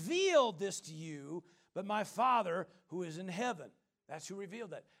not revealed this to you, but my Father who is in heaven." That's who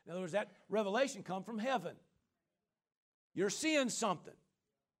revealed that. In other words, that revelation come from heaven. You're seeing something.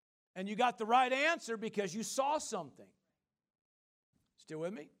 And you got the right answer because you saw something. Still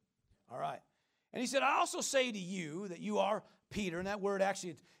with me? All right. And he said, I also say to you that you are Peter, and that word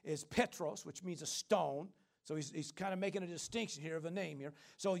actually is Petros, which means a stone. So he's kind of making a distinction here of a name here.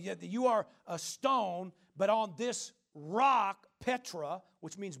 So yet you are a stone, but on this rock, Petra,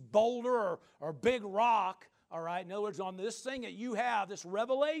 which means boulder or big rock, all right? In other words, on this thing that you have, this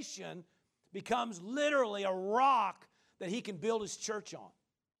revelation becomes literally a rock that he can build his church on.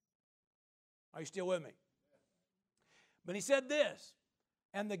 Are you still with me? But he said this,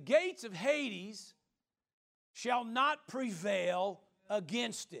 and the gates of Hades shall not prevail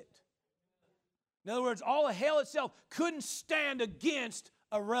against it. In other words, all of hell itself couldn't stand against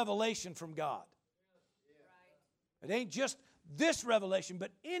a revelation from God. It ain't just this revelation,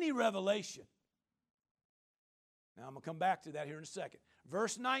 but any revelation. Now, I'm going to come back to that here in a second.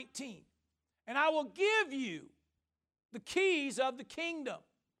 Verse 19. And I will give you the keys of the kingdom.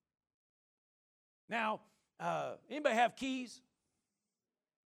 Now, anybody have keys?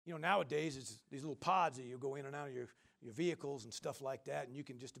 You know, nowadays, it's these little pods that you go in and out of your vehicles and stuff like that, and you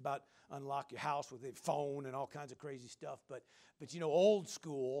can just about unlock your house with a phone and all kinds of crazy stuff. But you know, old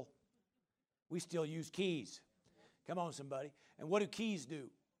school, we still use keys. Come on, somebody. And what do keys do?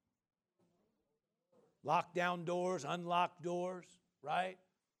 Lock down doors, unlock doors, right?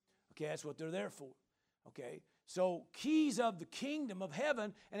 Okay, that's what they're there for. Okay, so keys of the kingdom of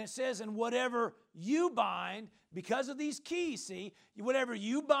heaven, and it says, and whatever you bind, because of these keys, see, whatever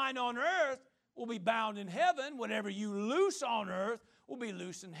you bind on earth will be bound in heaven. Whatever you loose on earth will be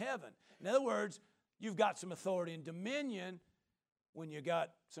loose in heaven. In other words, you've got some authority and dominion when you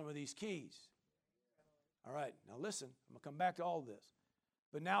got some of these keys. All right, now listen, I'm going to come back to all this.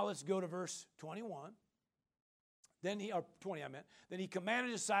 But now let's go to verse 21. Then or 20 I meant. Then he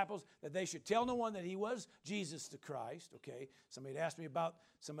commanded his disciples that they should tell no one that he was Jesus the Christ. Okay, somebody had asked me about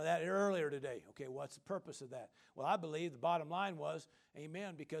some of that earlier today. Okay, what's the purpose of that? Well, I believe the bottom line was,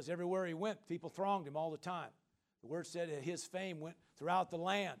 amen, because everywhere he went, people thronged him all the time. The word said that his fame went throughout the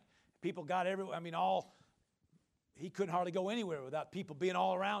land. People got everywhere. I mean, he couldn't hardly go anywhere without people being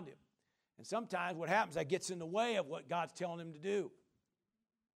all around him. And sometimes what happens, that gets in the way of what God's telling him to do.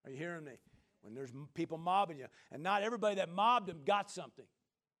 Are you hearing me? When there's people mobbing you. And not everybody that mobbed him got something.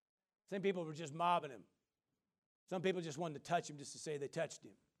 Some people were just mobbing him. Some people just wanted to touch him just to say they touched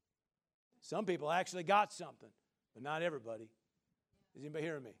him. Some people actually got something, but not everybody. Is anybody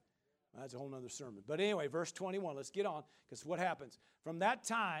hearing me? Well, that's a whole other sermon. But anyway, verse 21, let's get on, because what happens? From that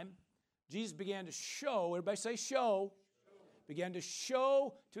time, Jesus began to show, everybody say show, began to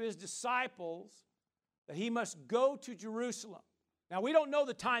show to his disciples that he must go to Jerusalem. Now, we don't know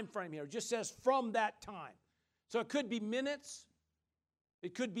the time frame here. It just says from that time. So it could be minutes.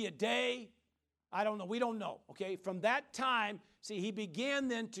 It could be a day. I don't know. We don't know. Okay? From that time, see, he began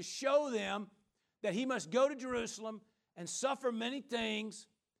then to show them that he must go to Jerusalem and suffer many things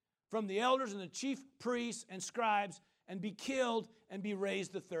from the elders and the chief priests and scribes and be killed and be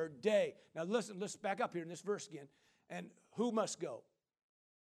raised the third day. Now, listen, let's back up here in this verse again. And who must go?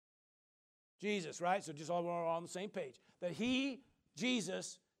 Jesus, right? So just all we're on the same page. That he,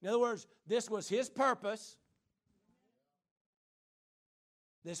 Jesus, in other words, this was his purpose.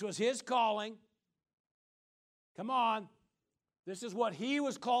 This was his calling. Come on. This is what he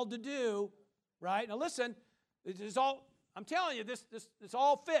was called to do, right? Now listen, this is all, I'm telling you, this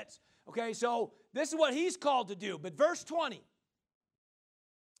all fits. Okay, so this is what he's called to do. But verse 20.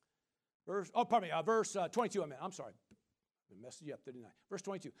 Verse 22, I'm sorry. I messed you up, didn't I? Verse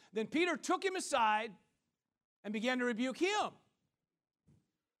 22. Then Peter took him aside and began to rebuke him,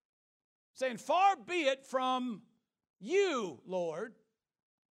 saying, far be it from you, Lord.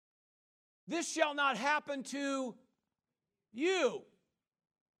 This shall not happen to you.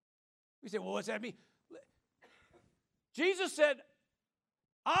 We say, well, what's that mean? Jesus said,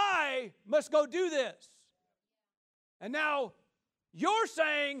 I must go do this. And now you're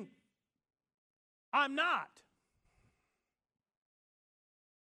saying, I'm not.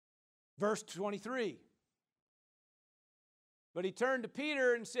 Verse 23. But he turned to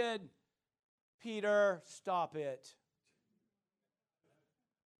Peter and said, Peter, stop it.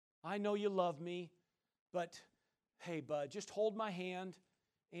 I know you love me, but hey, bud, just hold my hand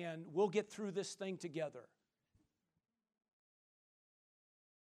and we'll get through this thing together.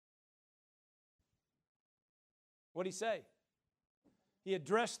 What did he say? He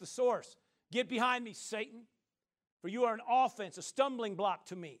addressed the source. Get behind me, Satan, for you are an offense, a stumbling block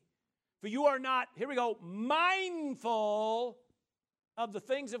to me. For you are not, here we go, mindful of the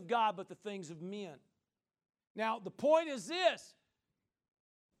things of God, but the things of men. Now, the point is this.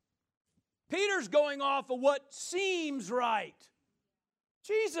 Peter's going off of what seems right.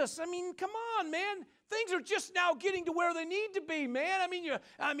 Jesus, I mean, come on, man. Things are just now getting to where they need to be, man.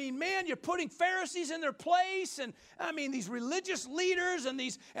 Man, you're putting Pharisees in their place, and these religious leaders and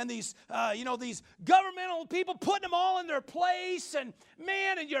these governmental people, putting them all in their place, and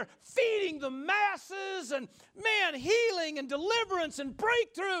you're feeding the masses, and healing and deliverance and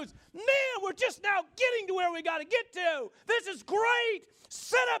breakthroughs. Man, we're just now getting to where we got to get to. This is great.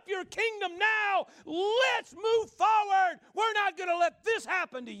 Set up your kingdom now. Let's move forward. We're not going to let this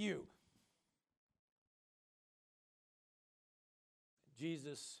happen to you.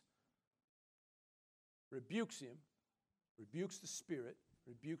 Jesus rebukes him, rebukes the spirit,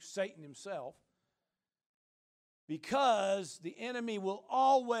 rebukes Satan himself, because the enemy will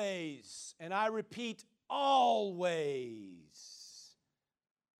always, and I repeat, always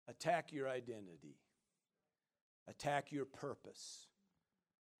attack your identity, attack your purpose,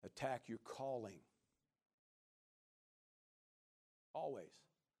 attack your calling. Always.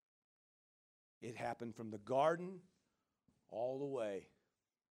 It happened from the garden all the way.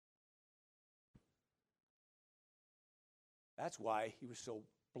 That's why he was so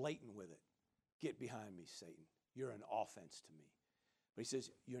blatant with it. Get behind me, Satan. You're an offense to me. But he says,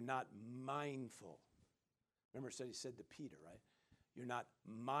 you're not mindful. Remember, he said to Peter, right? You're not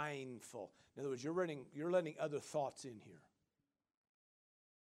mindful. In other words, you're letting other thoughts in here.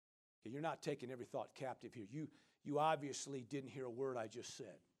 Okay, you're not taking every thought captive here. You obviously didn't hear a word I just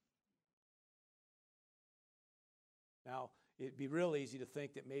said. Now, it'd be real easy to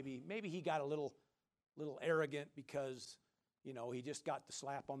think that maybe he got a little arrogant because, he just got the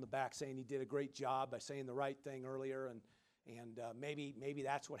slap on the back saying he did a great job by saying the right thing earlier, and maybe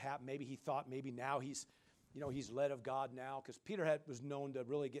that's what happened. Maybe he thought maybe now he's led of God now, because Peter was known to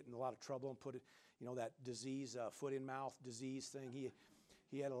really get in a lot of trouble and put it, that disease, foot in mouth disease thing.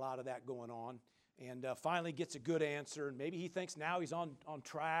 He had a lot of that going on, and finally gets a good answer, and maybe he thinks now he's on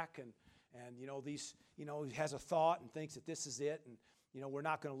track, and he has a thought and thinks that this is it, and we're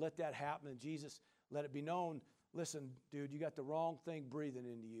not going to let that happen. And Jesus let it be known, listen, dude, you got the wrong thing breathing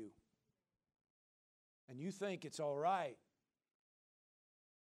into you, and you think it's all right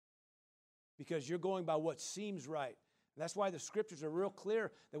because you're going by what seems right. And that's why the scriptures are real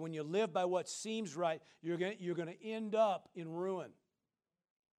clear that when you live by what seems right, you're going to end up in ruin.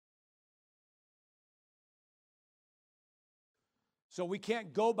 So we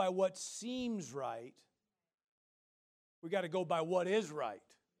can't go by what seems right. We got to go by what is right.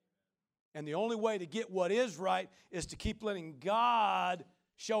 And the only way to get what is right is to keep letting God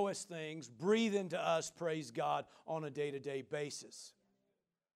show us things, breathe into us, praise God, on a day-to-day basis.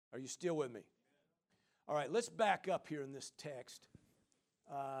 Are you still with me? All right, let's back up here in this text.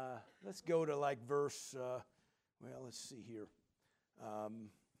 Let's go to verse, let's see here.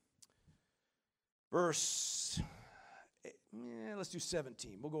 Let's do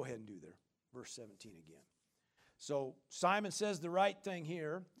 17. We'll go ahead and do there. Verse 17 again. So Simon says the right thing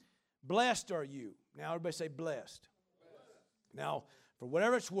here. Blessed are you. Now everybody say blessed. Now, for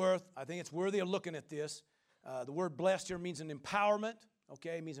whatever it's worth, I think it's worthy of looking at this. The word blessed here means an empowerment.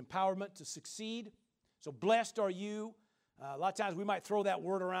 Okay, it means empowerment to succeed. So blessed are you. A lot of times we might throw that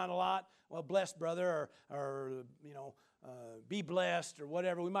word around a lot. Well, blessed brother, or be blessed, or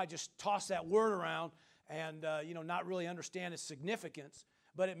whatever. We might just toss that word around and not really understand its significance.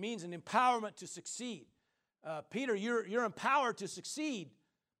 But it means an empowerment to succeed. Peter, you're empowered to succeed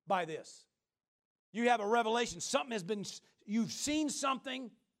by this. You have a revelation. You've seen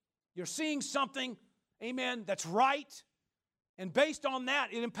something. You're seeing something, amen, that's right. And based on that,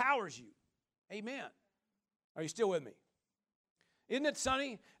 it empowers you. Amen. Are you still with me? Isn't it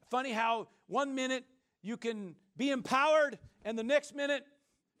funny how 1 minute you can be empowered and the next minute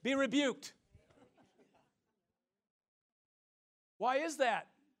be rebuked? Why is that?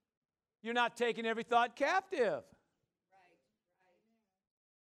 You're not taking every thought captive.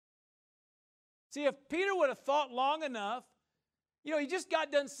 See, if Peter would have thought long enough, he just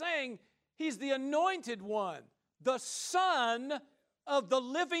got done saying he's the anointed one, the Son of the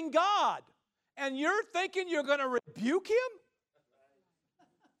living God. And you're thinking you're going to rebuke him?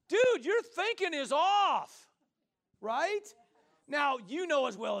 Dude, your thinking is off, right? Now, you know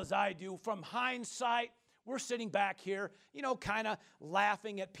as well as I do, from hindsight, we're sitting back here, kind of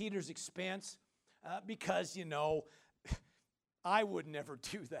laughing at Peter's expense because, I would never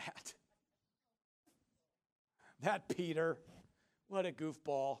do that. That Peter, what a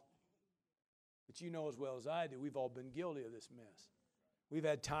goofball. But you know as well as I do, we've all been guilty of this mess. We've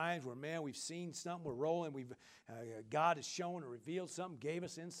had times where, we've seen something, we're rolling, God has shown or revealed something, gave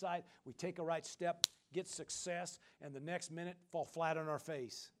us insight, we take a right step, get success, and the next minute fall flat on our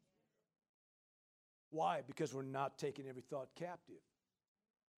face. Why? Because we're not taking every thought captive.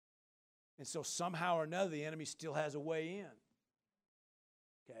 And so somehow or another, the enemy still has a way in.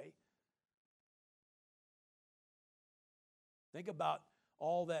 Okay? Think about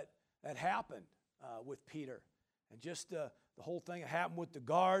all that happened with Peter. And just the whole thing that happened with the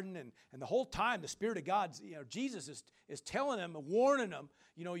garden. And the whole time, the Spirit of God, Jesus is telling him and warning him,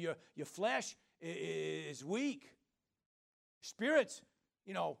 your flesh is weak. Spirit's,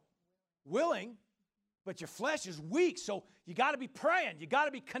 willing, but your flesh is weak. So you got to be praying. You got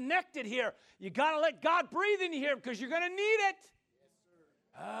to be connected here. You got to let God breathe in here because you're going to need it. Yes,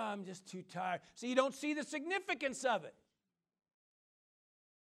 sir. I'm just too tired. So you don't see the significance of it.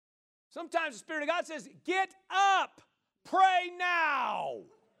 Sometimes the Spirit of God says, get up, pray now.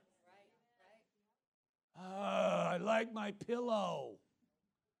 I like my pillow.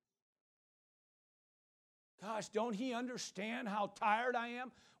 Gosh, don't He understand how tired I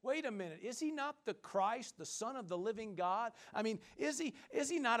am? Wait a minute, is He not the Christ, the Son of the living God? I mean, is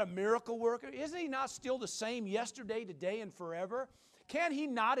He not a miracle worker? Isn't He not still the same yesterday, today, and forever? Can He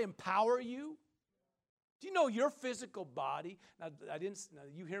not empower you? Do you know your physical body, now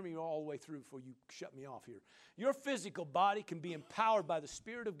you hear me all the way through before you shut me off here. Your physical body can be empowered by the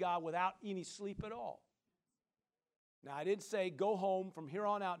Spirit of God without any sleep at all. Now, I didn't say go home from here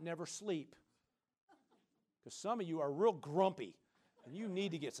on out, never sleep. Because some of you are real grumpy, and you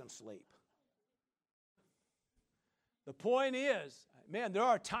need to get some sleep. The point is, man, there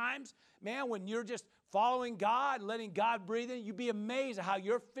are times, man, when you're just following God and letting God breathe in, you'd be amazed at how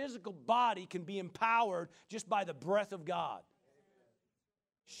your physical body can be empowered just by the breath of God.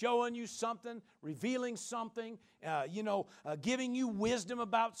 Showing you something, revealing something, giving you wisdom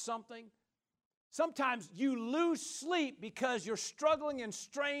about something. Sometimes you lose sleep because you're struggling and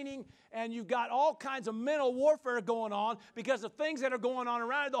straining and you've got all kinds of mental warfare going on because of things that are going on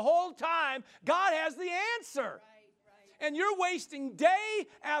around you. The whole time, God has the answer. And you're wasting day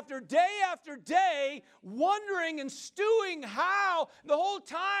after day after day wondering and stewing how the whole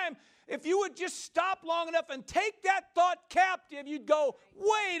time, if you would just stop long enough and take that thought captive, you'd go,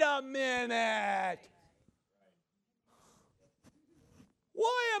 wait a minute.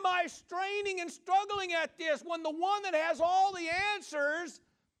 Why am I straining and struggling at this when the one that has all the answers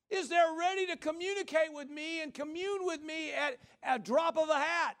is there ready to communicate with me and commune with me at a drop of a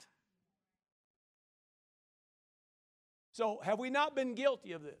hat? So have we not been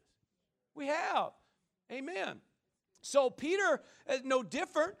guilty of this? We have. Amen. So Peter is no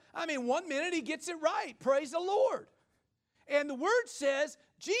different. I mean, one minute he gets it right. Praise the Lord. And the word says,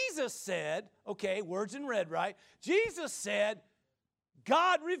 Jesus said, okay, words in red, right? Jesus said,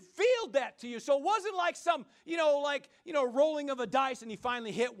 God revealed that to you. So it wasn't like some, rolling of a dice and he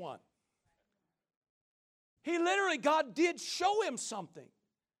finally hit one. God did show him something.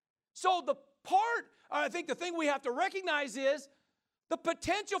 So I think the thing we have to recognize is the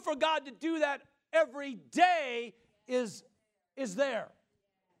potential for God to do that every day is there.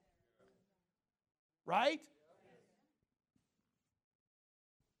 Right?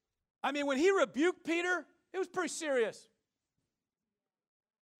 I mean, when he rebuked Peter, it was pretty serious.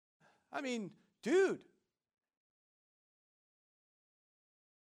 I mean, dude.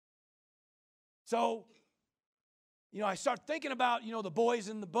 So, I start thinking about, the boys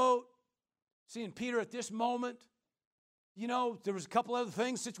in the boat, seeing Peter at this moment. There was a couple other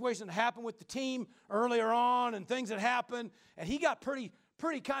things, situations that happened with the team earlier on and things that happened, and he got pretty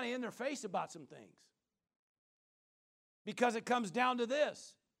kind of in their face about some things. Because it comes down to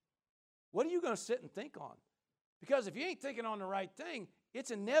this. What are you going to sit and think on? Because if you ain't thinking on the right thing, it's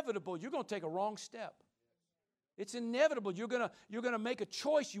inevitable you're going to take a wrong step. It's inevitable you're going to make a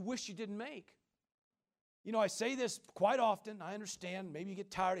choice you wish you didn't make. I say this quite often. I understand. Maybe you get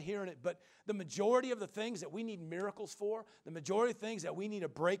tired of hearing it. But the majority of the things that we need miracles for, the majority of things that we need a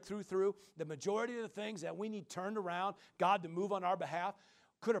breakthrough through, the majority of the things that we need turned around, God to move on our behalf,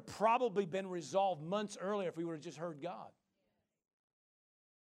 could have probably been resolved months earlier if we would have just heard God.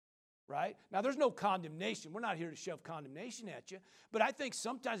 Right? Now, there's no condemnation. We're not here to shove condemnation at you. But I think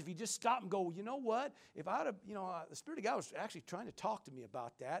sometimes if you just stop and go, you know what? If I would have, the Spirit of God was actually trying to talk to me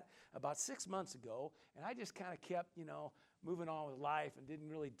about that about 6 months ago, and I just kind of kept, moving on with life and didn't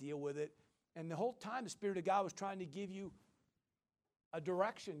really deal with it. And the whole time the Spirit of God was trying to give you a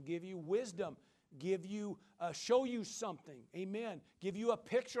direction, give you wisdom, show you something. Amen. Give you a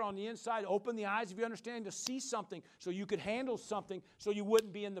picture on the inside. Open the eyes of your understanding to see something so you could handle something so you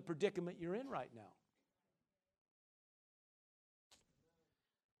wouldn't be in the predicament you're in right now.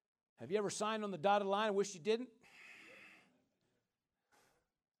 Have you ever signed on the dotted line and wished you didn't?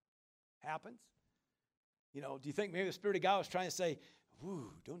 Happens. Do you think maybe the Spirit of God was trying to say,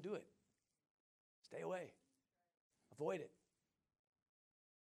 ooh, don't do it. Stay away. Avoid it.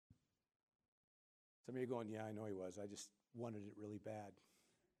 Some of you are going, yeah, I know he was. I just wanted it really bad.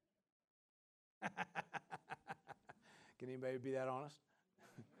 Can anybody be that honest?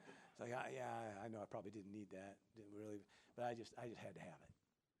 It's like, yeah, I know I probably didn't need that. Didn't really, but I just had to have it.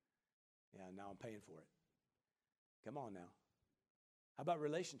 Yeah, now I'm paying for it. Come on now. How about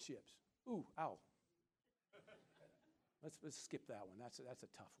relationships? Ooh, ow. Let's skip that one. That's a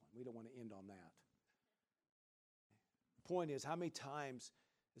tough one. We don't want to end on that. The point is, how many times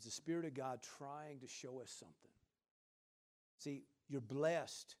is the Spirit of God trying to show us something? See, you're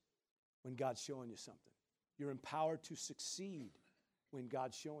blessed when God's showing you something. You're empowered to succeed when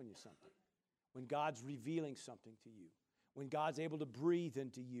God's showing you something. When God's revealing something to you. When God's able to breathe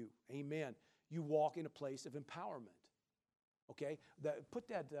into you. Amen. You walk in a place of empowerment. Okay? Put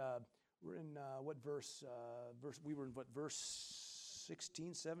that, we're in what verse? We were in what, verse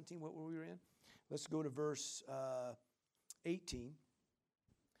 16, 17, what were we in? Let's go to verse 18.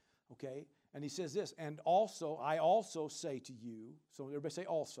 Okay? And he says this, and also, I also say to you, so everybody say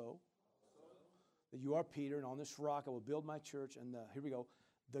also, that you are Peter, and on this rock I will build my church, and here we go,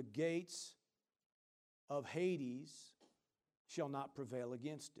 the gates of Hades shall not prevail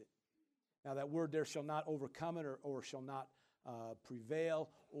against it. Now that word there, shall not overcome it, or shall not prevail,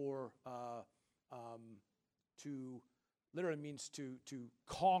 or to, literally means to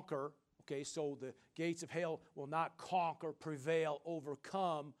conquer. Okay, so the gates of hell will not conquer, prevail,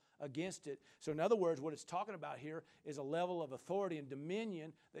 overcome against it. So in other words, what it's talking about here is a level of authority and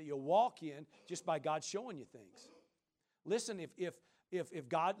dominion that you'll walk in just by God showing you things. Listen, if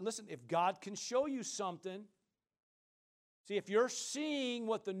God can show you something, see, if you're seeing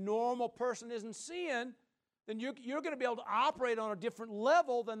what the normal person isn't seeing, then you're going to be able to operate on a different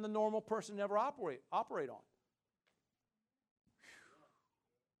level than the normal person ever operate on.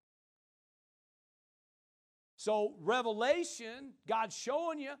 So revelation, God's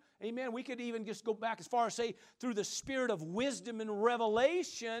showing you, amen, we could even just go back as far as say through the spirit of wisdom and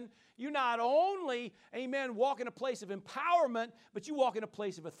revelation, you not only, amen, walk in a place of empowerment, but you walk in a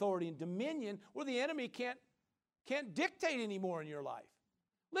place of authority and dominion where the enemy can't dictate anymore in your life.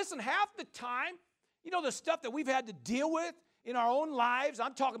 Listen, half the time, you know, the stuff that we've had to deal with in our own lives,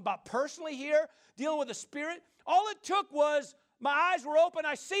 I'm talking about personally here, dealing with the Spirit, all it took was my eyes were open,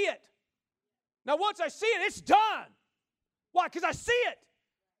 I see it. Now, once I see it, it's done. Why? Because I see it.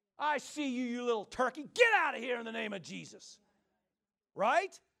 I see you, you little turkey. Get out of here in the name of Jesus.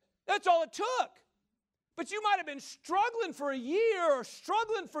 Right? That's all it took. But you might have been struggling for a year or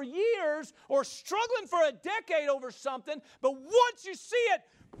struggling for years or struggling for a decade over something, but once you see it,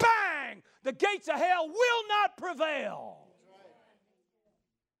 bang, the gates of hell will not prevail.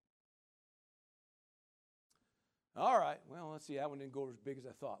 All right, well, let's see, that one didn't go as big as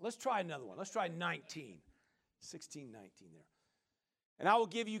I thought. Let's try another one. Let's try 19, 16, 19 there. And I will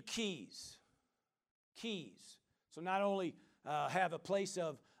give you keys. Keys. So not only have a place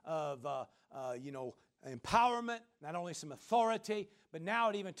of empowerment, not only some authority, but now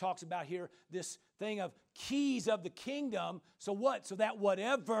it even talks about here this thing of keys of the kingdom. So what? So that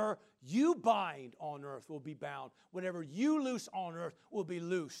whatever you bind on earth will be bound. Whatever you loose on earth will be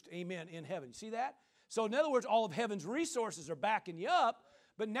loosed. Amen. In heaven. See that? So in other words, all of heaven's resources are backing you up,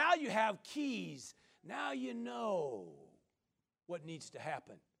 but now you have keys. Now you know what needs to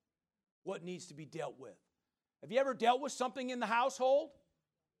happen, what needs to be dealt with. Have you ever dealt with something in the household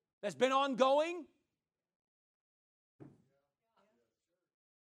that's been ongoing?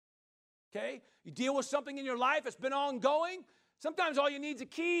 Okay? You deal with something in your life that's been ongoing. Sometimes all you need is a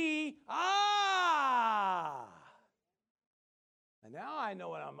key. And now I know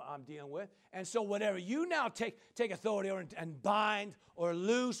what I'm dealing with. And so whatever you now take authority over and bind or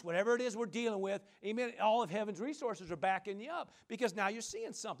loose, whatever it is we're dealing with, amen, all of heaven's resources are backing you up because now you're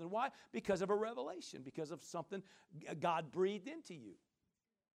seeing something. Why? Because of a revelation, because of something God breathed into you.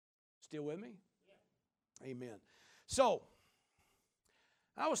 Still with me? Yeah. Amen. So,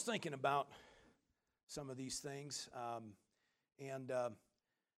 I was thinking about some of these things, how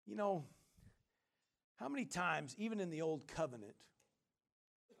many times, even in the Old Covenant,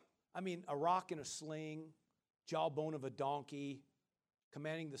 a rock in a sling, jawbone of a donkey,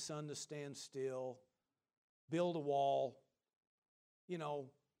 commanding the sun to stand still, build a wall,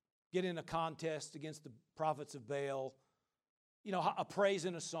 get in a contest against the prophets of Baal, a praise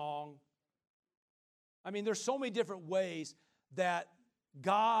in a song. There's so many different ways that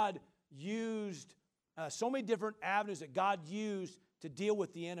God used, so many different avenues that God used to deal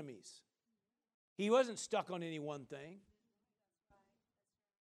with the enemies. He wasn't stuck on any one thing.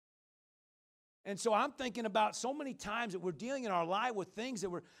 And so I'm thinking about so many times that we're dealing in our life with things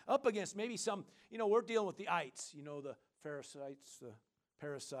that we're up against. Maybe some, we're dealing with the ites, the Pharisees, the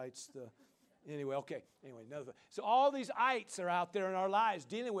parasites, Anyway, okay. Anyway, so all these ites are out there in our lives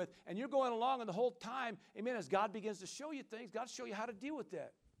dealing with, and you're going along, and the whole time, amen, as God begins to show you things, God will show you how to deal with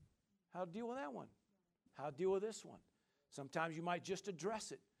that. How to deal with that one. How to deal with this one. Sometimes you might just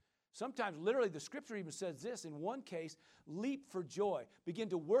address it. Sometimes, literally, the Scripture even says this. In one case, leap for joy. Begin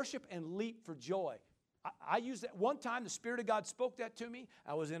to worship and leap for joy. I used that one time. The Spirit of God spoke that to me.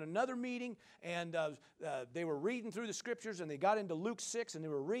 I was in another meeting, and they were reading through the Scriptures, and they got into Luke 6, and they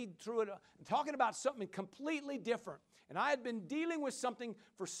were reading through it and talking about something completely different. And I had been dealing with something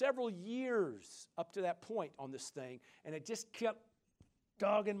for several years up to that point on this thing, and it just kept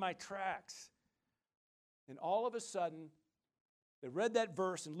dogging my tracks. And all of a sudden, they read that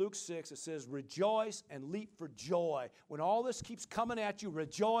verse in Luke 6. It says, rejoice and leap for joy. When all this keeps coming at you,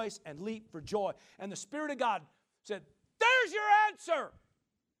 rejoice and leap for joy. And the Spirit of God said, there's your answer.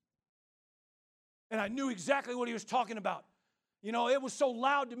 And I knew exactly what he was talking about. You know, it was so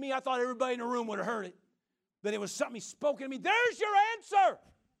loud to me, I thought everybody in the room would have heard it. But it was something he spoke to me. There's your answer.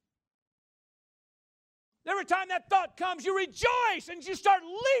 Every time that thought comes, you rejoice and you start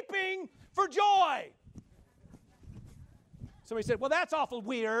leaping for joy. Somebody said, well, that's awful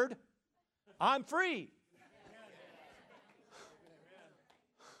weird. I'm free.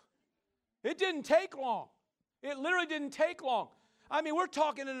 It didn't take long. It literally didn't take long. I mean, we're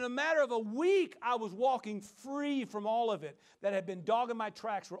talking in a matter of a week, I was walking free from all of it that had been dogging my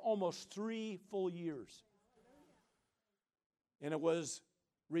tracks for almost 3 full years. And it was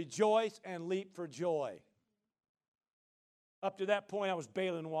rejoice and leap for joy. Up to that point, I was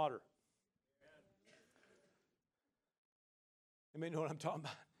bailing water. You may know what I'm talking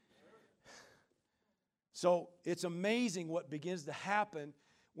about. So it's amazing what begins to happen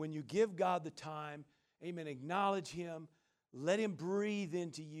when you give God the time. Amen. Acknowledge Him. Let Him breathe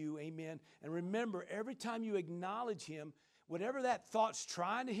into you. Amen. And remember, every time you acknowledge Him, whatever that thought's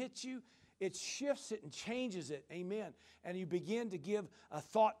trying to hit you, it shifts it and changes it. Amen. And you begin to give a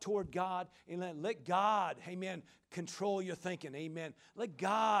thought toward God and let God, amen, control your thinking. Amen. Let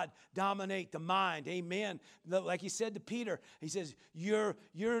God dominate the mind. Amen. Like He said to Peter, He says, you're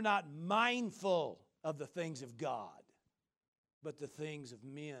not mindful of the things of God, but the things of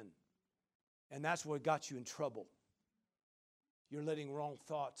men. And that's what got you in trouble. You're letting wrong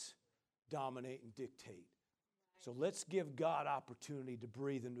thoughts dominate and dictate. So let's give God opportunity to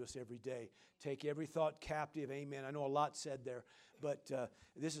breathe into us every day. Take every thought captive. Amen. I know a lot said there, but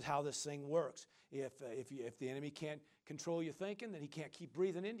this is how this thing works. If the enemy can't control your thinking, then he can't keep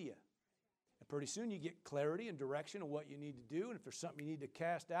breathing into you. And pretty soon you get clarity and direction of what you need to do. And if there's something you need to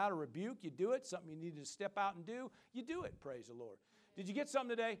cast out or rebuke, you do it. Something you need to step out and do, you do it. Praise the Lord. Did you get something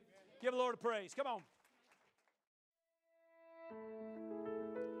today? Give the Lord a praise. Come on.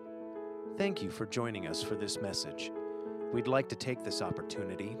 Thank you for joining us for this message. We'd like to take this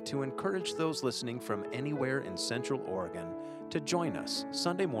opportunity to encourage those listening from anywhere in Central Oregon to join us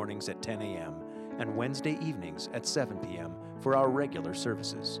Sunday mornings at 10 a.m. and Wednesday evenings at 7 p.m. for our regular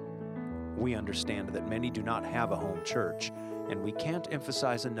services. We understand that many do not have a home church, and we can't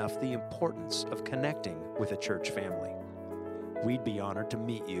emphasize enough the importance of connecting with a church family. We'd be honored to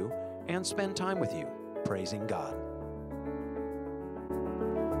meet you and spend time with you, praising God.